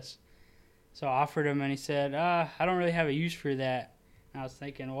him this. So I offered him, and he said, I don't really have a use for that. And I was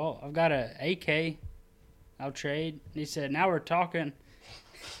thinking, well, I've got an AK. I'll trade. And he said, now we're talking.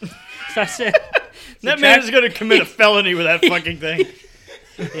 So I said, that man is going to commit a felony with that fucking thing.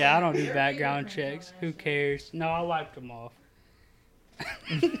 Yeah, I don't do background checks. Who cares? No, I wiped them off.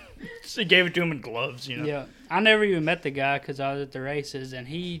 So he gave it to him in gloves, you know. Yeah, I never even met the guy because I was at the races, and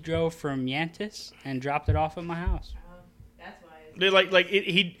he drove from Yantis and dropped it off at my house. That's why.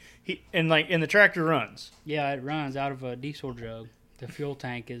 And the tractor runs. Yeah, it runs out of a diesel jug. The fuel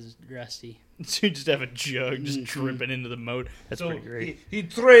tank is rusty. So you just have a jug just dripping into the moat. That's pretty great. He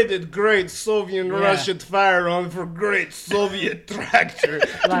traded great Soviet-Russian firearm for great Soviet tractor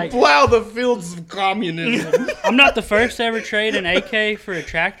to plow the fields of communism. I'm not the first to ever trade an AK for a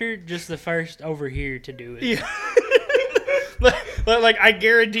tractor, just the first over here to do it. Yeah. Like I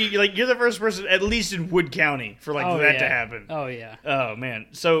guarantee you, like, you're the first person, at least in Wood County, for that to happen. Oh, yeah. Oh, man.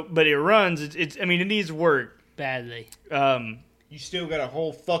 So, but it runs. It's I mean, it needs work. Badly. You still got a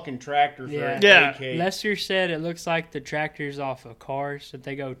whole fucking tractor for an AK. Lester said it looks like the tractors off of cars that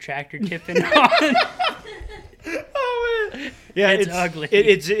they go tractor tipping on. Oh, man. Yeah, it's ugly.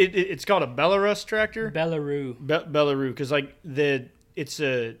 It's called a Belarus tractor? Belarus. Belarus, because, like, it's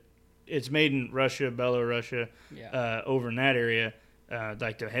made in Russia, Belarus, over in that area,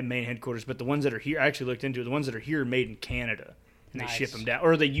 like the main headquarters. But the ones that are here, I actually looked into it, the ones that are here are made in Canada. And they ship them down,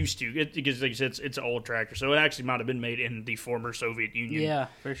 or they used to, because like you said, it's an old tractor, so it actually might have been made in the former Soviet Union. Yeah,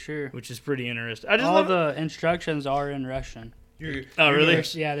 for sure. Which is pretty interesting. All the instructions are in Russian. Oh, really?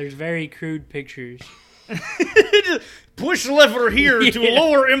 There's very crude pictures. Just push the lever here to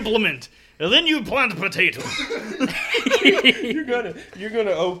lower implement, and then you plant potato. You're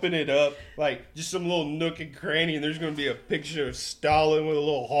gonna open it up like just some little nook and cranny, and there's gonna be a picture of Stalin with a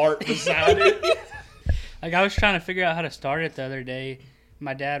little heart beside it. Like, I was trying to figure out how to start it the other day.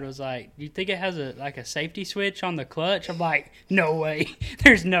 My dad was like, "Do you think it has a safety switch on the clutch?" I'm like, "No way.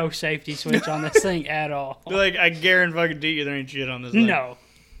 There's no safety switch on this thing at all." Like, I guarantee you there ain't shit on this thing. No.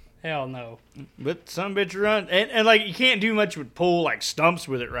 Hell no. But some bitch run. And like, you can't do much with pull, like, stumps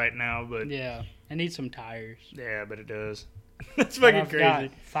with it right now, but... Yeah. It needs some tires. Yeah, but it does. That's fucking crazy.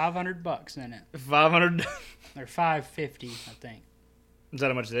 Got $500 in it. 500 Or $550, I think. Is that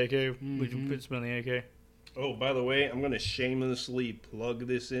how much the AK? Would you spend the AK? Oh, by the way, I'm going to shamelessly plug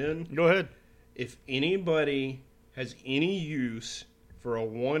this in. Go ahead. If anybody has any use for a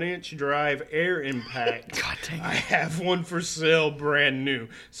 1-inch drive air impact, God dang it. I have one for sale, brand new.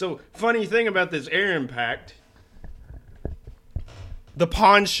 So, funny thing about this air impact, the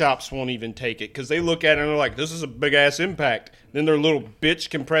pawn shops won't even take it because they look at it and they're like, this is a big-ass impact. Then their little bitch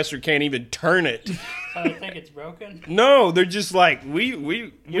compressor can't even turn it. So they think it's broken? No, they're just like, we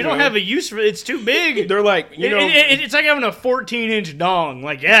don't have a use for it. It's too big. They're like, it's like having a 14-inch dong.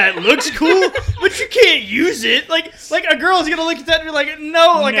 Like, yeah, it looks cool, but you can't use it. Like a girl's gonna look at that and be like,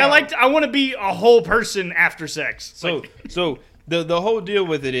 no. I want to be a whole person after sex. So the whole deal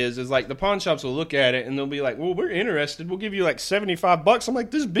with it is like the pawn shops will look at it and they'll be like, well, we're interested. We'll give you like $75. I'm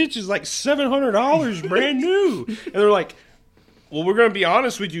like, this bitch is like $700 brand new. And they're like, well, we're going to be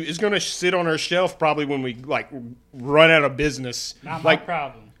honest with you. It's going to sit on our shelf probably when we like run out of business. Not my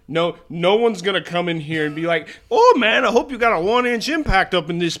problem. No one's going to come in here and be like, oh, man, I hope you got a 1-inch impact up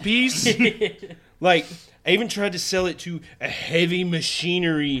in this piece. Like, I even tried to sell it to a heavy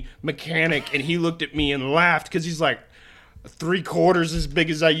machinery mechanic, and he looked at me and laughed because he's like, 3/4 as big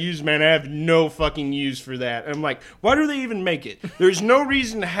as I use, man. I have no fucking use for that. And I'm like, why do they even make it? There's no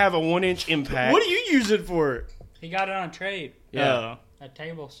reason to have a 1-inch impact. What do you use it for? He got it on trade. Yeah. A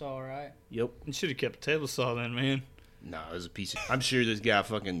table saw, right? Yep. You should have kept a table saw then, man. No, it was a piece of... I'm sure this guy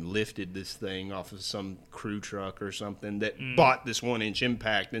fucking lifted this thing off of some crew truck or something that bought this 1-inch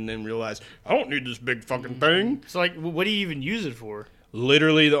impact and then realized, I don't need this big fucking thing. So, like, what do you even use it for?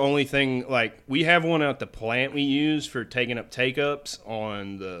 Literally the only thing, like, we have one at the plant we use for taking up take-ups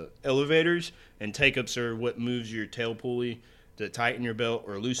on the elevators, and take-ups are what moves your tail pulley to tighten your belt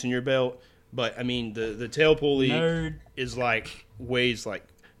or loosen your belt. But, I mean, the tail pulley is weighs like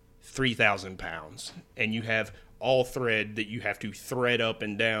 3,000 pounds, and you have all thread that you have to thread up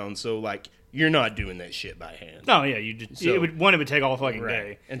and down. So, like, you're not doing that shit by hand. No, yeah, you just it would take all fucking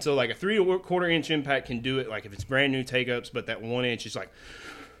day. And so, like, a 3/4 inch impact can do it. Like, if it's brand new take ups, but that 1 inch is like,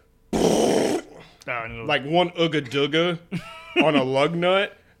 like one ooga dooga on a lug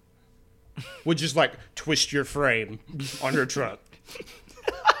nut would just like twist your frame on your truck.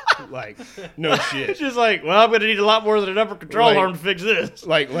 Like, no shit. It's just like, well, I'm going to need a lot more than an upper control arm to fix this.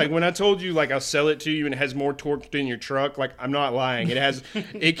 Like when I told you, like, I'll sell it to you and it has more torque than your truck, like, I'm not lying.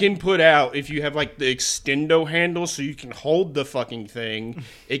 It can put out, if you have, like, the extendo handle so you can hold the fucking thing,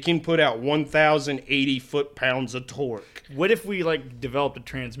 it can put out 1,080 foot-pounds of torque. What if we, like, developed a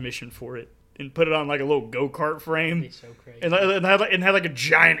transmission for it and put it on, like, a little go-kart frame? That'd be so crazy. And had like, a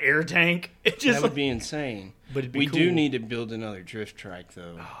giant air tank? That would be insane. But it'd be we cool. do need to build another drift trike,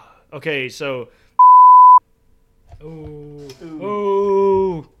 though. Okay, so... Ooh.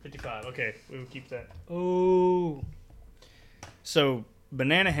 55. Okay, we'll keep that. Ooh. So,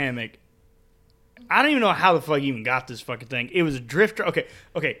 Banana Hammock... I don't even know how the fuck you even got this fucking thing. It was a drifter.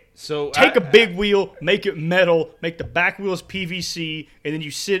 Okay. So take a big wheel, make it metal, make the back wheels PVC, and then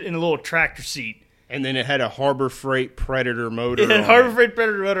you sit in a little tractor seat. And then it had a Harbor Freight Predator motor. Harbor Freight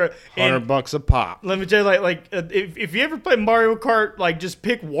Predator motor. $100 a pop. Let me tell you, if you ever play Mario Kart, like, just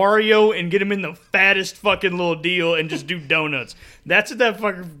pick Wario and get him in the fattest fucking little deal and just do donuts. That's what that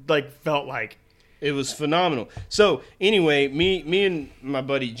fucker, like, felt like. It was phenomenal. So, anyway, me and my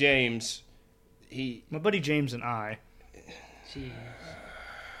buddy James, My buddy James and I. Jeez.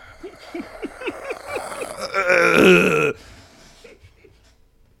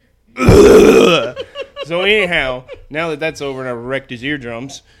 So anyhow, now that that's over and I've wrecked his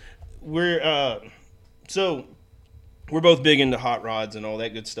eardrums, we're both big into hot rods and all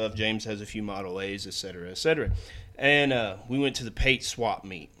that good stuff. James has a few Model A's, etc., etc. And we went to the Pate swap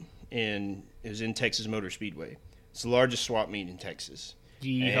meet, and it was in Texas Motor Speedway. It's the largest swap meet in Texas.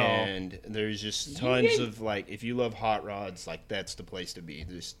 Yeehaw. And there's just tons of, like, if you love hot rods, like, that's the place to be.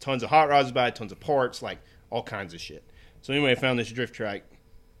 There's tons of hot rods to buy, tons of parts, like, all kinds of shit. So anyway, I found this drift trike,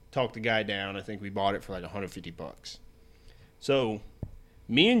 talked the guy down. I think we bought it for like $150. So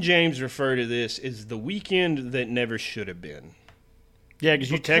me and James refer to this as the weekend that never should have been. Yeah, because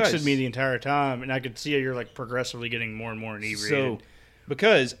you texted me the entire time, and I could see you're, like, progressively getting more and more inebriated. So,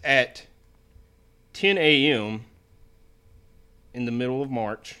 because at 10 a.m. in the middle of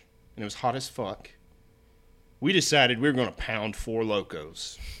March, and it was hot as fuck, we decided we were going to pound 4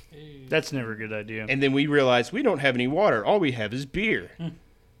 Locos. That's never a good idea. And then we realized we don't have any water. All we have is beer.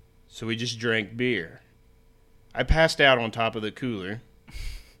 So we just drank beer. I passed out on top of the cooler,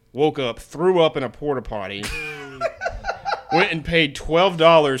 woke up, threw up in a porta potty, went and paid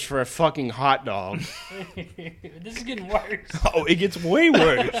 $12 for a fucking hot dog. This is getting worse. Oh, it gets way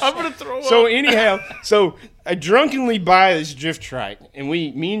worse. I'm going to throw up. So anyhow, I drunkenly buy this drift trike, and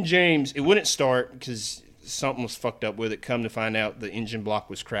me and James, it wouldn't start because something was fucked up with it. Come to find out, the engine block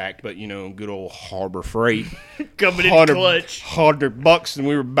was cracked, but, you know, good old Harbor Freight. Coming in clutch. $100, and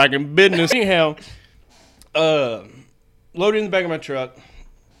we were back in business. Anyhow, loaded in the back of my truck,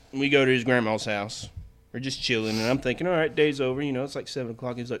 and we go to his grandma's house. We're just chilling, and I'm thinking, all right, day's over. You know, it's like 7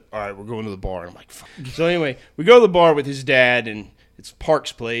 o'clock. He's like, all right, we're going to the bar. I'm like, fuck. So anyway, we go to the bar with his dad, and it's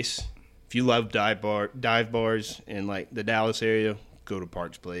Park's Place. If you love dive bars in, like, the Dallas area, go to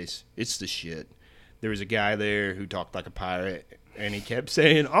Park's Place. It's the shit. There was a guy there who talked like a pirate, and he kept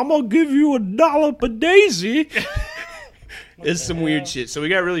saying, I'm going to give you $1 per daisy. It's some weird shit. So we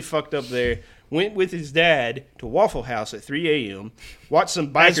got really fucked up there. Went with his dad to Waffle House at 3 a.m. Watched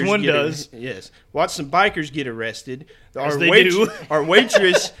some bikers Watched some bikers get arrested. Our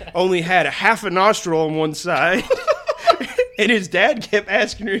waitress only had a half a nostril on one side. And his dad kept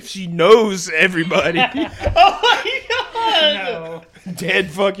asking her if she knows everybody. Oh, my God. No. Dead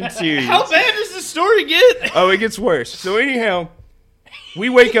fucking serious. How bad does the story get? Oh, it gets worse. So anyhow, we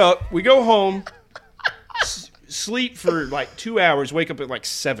wake up, we go home, sleep for like 2 hours, wake up at like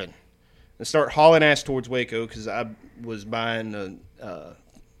 7, and start hauling ass towards Waco because I was buying a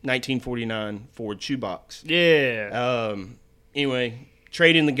 1949 Ford shoebox. Yeah. Anyway,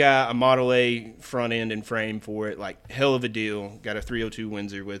 trading the guy a Model A front end and frame for it, like hell of a deal. Got a 302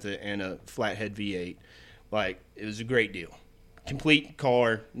 Windsor with it and a flathead V8. Like, it was a great deal. Complete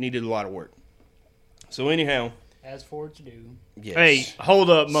car, needed a lot of work. So anyhow. As Fords do. Yes. Hey, hold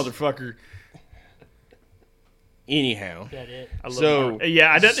up, motherfucker. Anyhow. Is that it? I love So, Mark.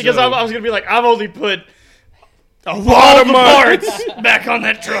 Yeah, because I was going to be like, I've only put a lot of parts back on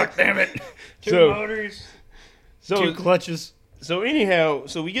that truck, damn it. Two motors. Two clutches. So anyhow,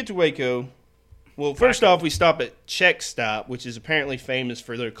 so we get to Waco. Well, first off, we stop at Check Stop, which is apparently famous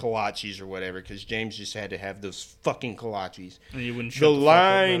for their kolaches or whatever, because James just had to have those fucking kolaches. And you wouldn't shut The the fuck up,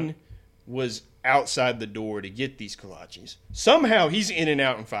 line was outside the door to get these kolaches. Somehow he's in and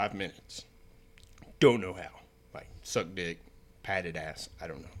out in 5 minutes. Don't know how. Like, suck dick, patted ass. I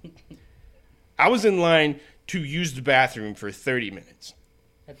don't know. I was in line to use the bathroom for 30 minutes.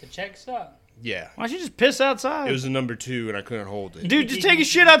 At the check stop? Yeah. Why don't you just piss outside? It was a number 2, and I couldn't hold it. Dude, just take a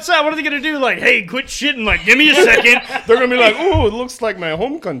shit outside. What are they going to do? Like, hey, quit shitting. Like, give me a second. They're going to be like, oh, it looks like my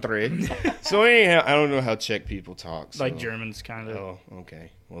home country. So anyhow, I don't know how Czech people talk. So. Like Germans, kind of. Oh, okay.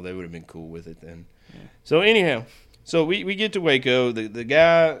 Well, they would have been cool with it then. Yeah. So anyhow, so we get to Waco. The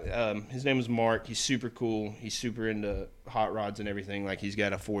guy, his name is Mark. He's super cool. He's super into hot rods and everything. Like, he's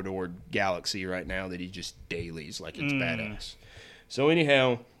got a 4-door Galaxy right now that he just dailies. Like, it's badass. So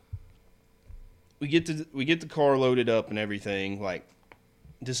anyhow, we get the car loaded up and everything. Like,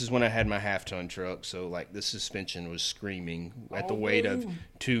 this is when I had my half-ton truck, so like the suspension was screaming at the weight of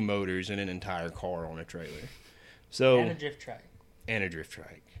 2 motors and an entire car on a trailer. So And a drift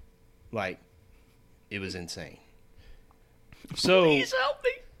trike. Like, it was insane. So Please help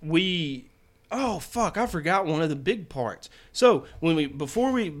me. Oh fuck! I forgot one of the big parts. So in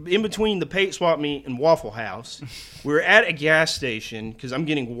between the paint swap meet and Waffle House, we were at a gas station because I'm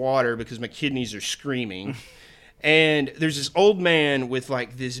getting water because my kidneys are screaming, and there's this old man with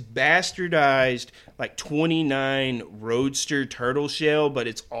like this bastardized like 29 Roadster turtle shell, but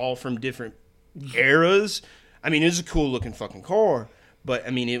it's all from different eras. I mean, it's a cool looking fucking car, but I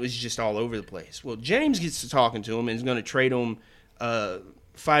mean, it was just all over the place. Well, James gets to talking to him and is going to trade him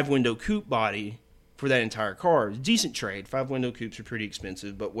 5-window coupe body for that entire car. Decent trade. 5-window coupes are pretty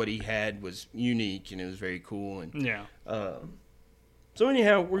expensive, but what he had was unique and it was very cool. And Yeah. So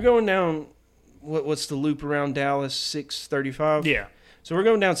anyhow, we're going down. What's the loop around Dallas? 635. Yeah. So we're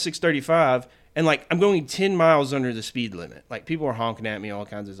going down 635, and like I'm going 10 miles under the speed limit. Like people are honking at me, all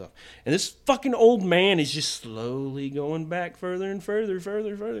kinds of stuff. And this fucking old man is just slowly going back further and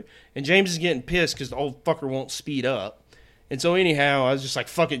further. And James is getting pissed because the old fucker won't speed up. And so anyhow, I was just like,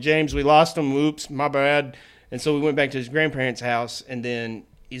 fuck it, James, we lost him. Oops, my bad. And so we went back to his grandparents' house, and then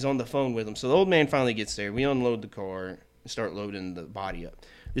he's on the phone with him. So the old man finally gets there. We unload the car and start loading the body up.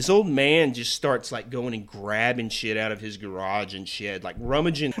 This old man just starts like going and grabbing shit out of his garage and shit, like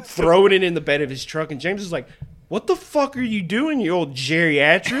rummaging, throwing it in the bed of his truck. And James is like, what the fuck are you doing, you old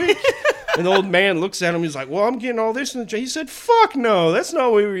geriatric? And the old man looks at him. He's like, well, I'm getting all this in the tray. He said, fuck no, that's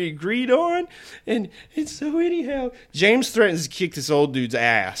not what we agreed on. And so anyhow, James threatens to kick this old dude's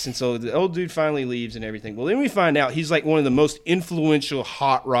ass. And so the old dude finally leaves and everything. Well, then we find out he's like one of the most influential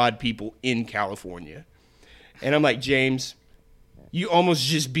hot rod people in California. And I'm like, James, you almost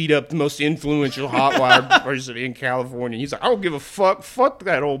just beat up the most influential hot rod person in California. He's like, I don't give a fuck. Fuck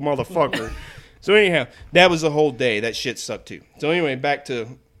that old motherfucker. So anyhow, that was the whole day. That shit sucked too. So anyway, got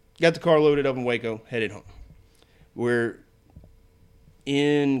the car loaded up in Waco, headed home. We're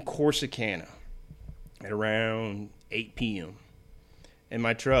in Corsicana at around 8 p.m. And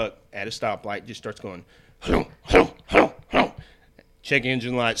my truck at a stoplight just starts going, hello. Check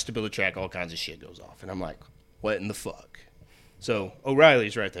engine light, stability track, all kinds of shit goes off. And I'm like, what in the fuck? So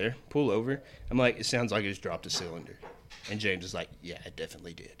O'Reilly's right there. Pull over. I'm like, it sounds like it just dropped a cylinder. And James is like, yeah, it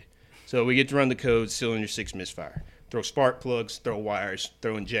definitely did. So we get to run the code, cylinder 6 misfire. Throw spark plugs, throw wires,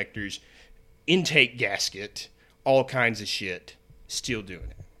 throw injectors, intake gasket, all kinds of shit. Still doing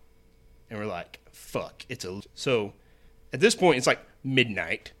it. And we're like, fuck. So at this point, it's like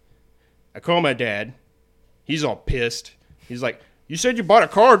midnight. I call my dad. He's all pissed. He's like, you said you bought a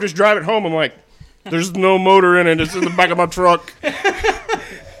car, just drive it home. I'm like, there's no motor in it. It's in the back of my truck.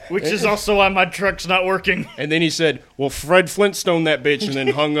 Which is also why my truck's not working. And then he said, well, Fred Flintstone that bitch, and then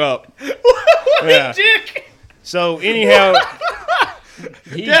hung up. What a dick! So, anyhow...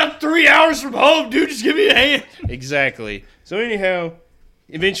 Damn, 3 hours from home, dude. Just give me a hand. Exactly. So, anyhow,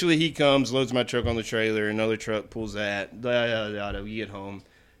 eventually he comes, loads my truck on the trailer, another truck pulls that, we get home.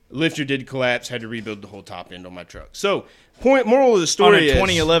 Lifter did collapse, had to rebuild the whole top end on my truck. So, moral of the story is... On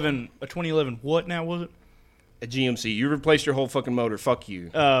a 2011 what now, was it? A GMC. You replaced your whole fucking motor. Fuck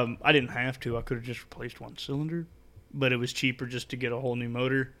you. I didn't have to. I could have just replaced one cylinder, but it was cheaper just to get a whole new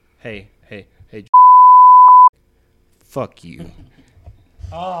motor. Hey. Fuck you.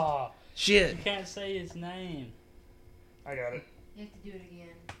 Oh, Shit. You can't say his name. I got it. You have to do it again.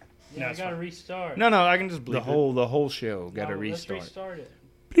 Yeah, No, I it's gotta fine. restart. No, I can just bleep The whole show got to No, restart. Let's restart it.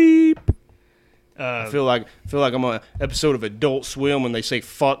 Bleep. it. I feel like I'm on an episode of Adult Swim when they say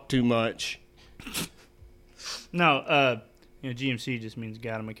fuck too much. No, GMC just means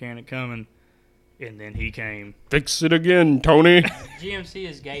got a mechanic coming, and then he came. Fix it again, Tony. GMC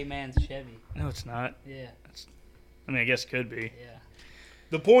is gay man's Chevy. No, it's not. Yeah, I mean, I guess it could be. yeah.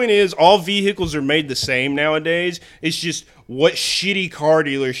 The point is, all vehicles are made the same nowadays. It's just, what shitty car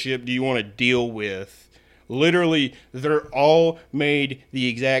dealership do you want to deal with? Literally, they're all made the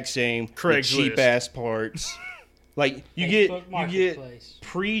exact same. Craigslist. Cheap ass parts. Like you get Marketplace.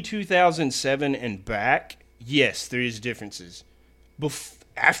 pre-2007 and back. Yes, there is differences.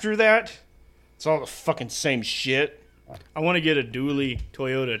 After that, it's all the fucking same shit. I want to get a dually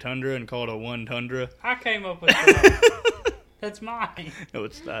Toyota Tundra and call it a one Tundra. I came up with that. That's mine. No,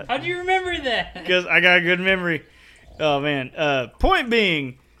 it's not. How'd you remember that? Because I got a good memory. Oh, man. Point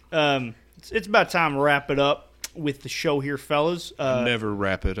being, it's about time to wrap it up with the show here, fellas. Never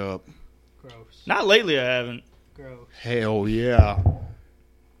wrap it up. Gross. Not lately, I haven't. Gross. Hell yeah.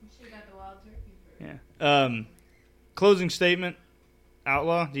 You should have got the wild turkey first. Yeah. Closing statement.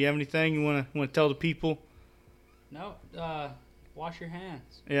 Outlaw, do you have anything you want to tell the people? No. Wash your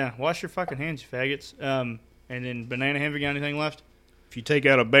hands. Yeah, wash your fucking hands, you faggots. And then Banana Ham, you got anything left? If you take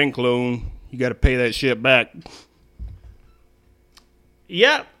out a bank loan, you got to pay that shit back.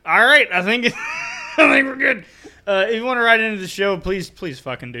 Yeah, all right. I think we're good. If you want to write into the show, please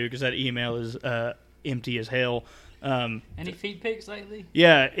fucking do, because that email is empty as hell. Any feet pics lately?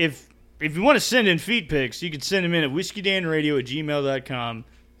 Yeah, if you want to send in feet pics, you can send them in at whiskeydanradio@gmail.com.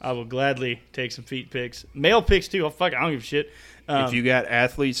 I will gladly take some feet pics. Male pics too. Oh, fuck, I don't give a shit. If you got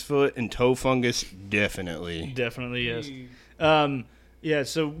athlete's foot and toe fungus, definitely. Definitely, yes. Yeah,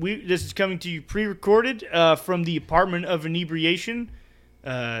 so this is coming to you pre-recorded from the Apartment of Inebriation.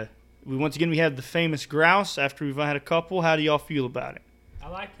 Once again, we have the famous Grouse after we've had a couple. How do y'all feel about it? I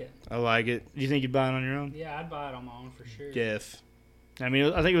like it. I like it. Do you think you'd buy it on your own? Yeah, I'd buy it on my own for sure. Def. I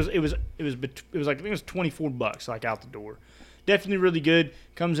mean, I think it was like, I think it was $24, like, out the door. Definitely really good.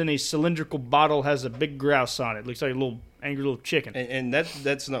 Comes in a cylindrical bottle, has a big grouse on it. Looks like a little angry little chicken. And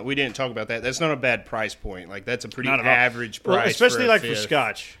that's not, we didn't talk about that. That's not a bad price point. Like, that's a pretty Not at all. average price. Well, especially for a like for fifth.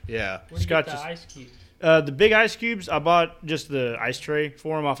 scotch. Yeah. Where do you Scotch get the is- ice cube? The big ice cubes, I bought just the ice tray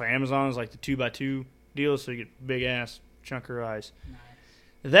for them off of Amazon. It's like the 2x2 deal, so you get big ass chunker ice. Nice.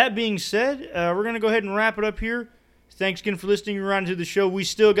 That being said, we're going to go ahead and wrap it up here. Thanks again for listening around to the show. We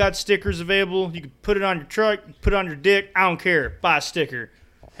still got stickers available. You can put it on your truck, put it on your dick. I don't care. Buy a sticker.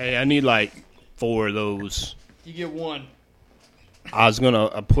 Hey, I need like 4 of those. You get one. I was going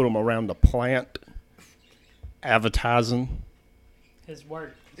to put them around the plant. Advertising. His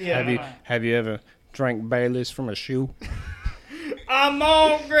work. Yeah. Have you ever drank Baileys from a shoe? I'm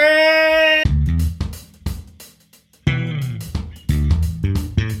hungry.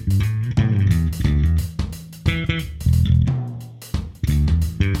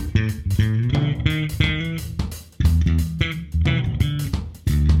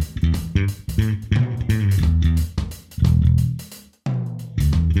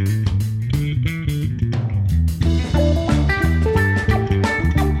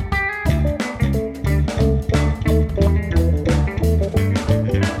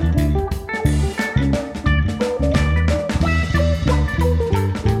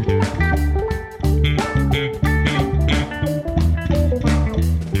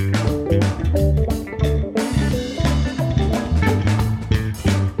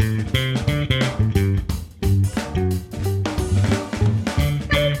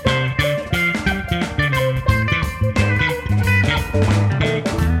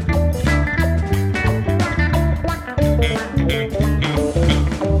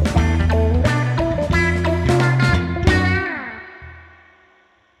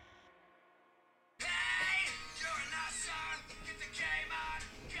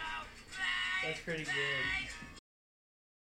 That's pretty good.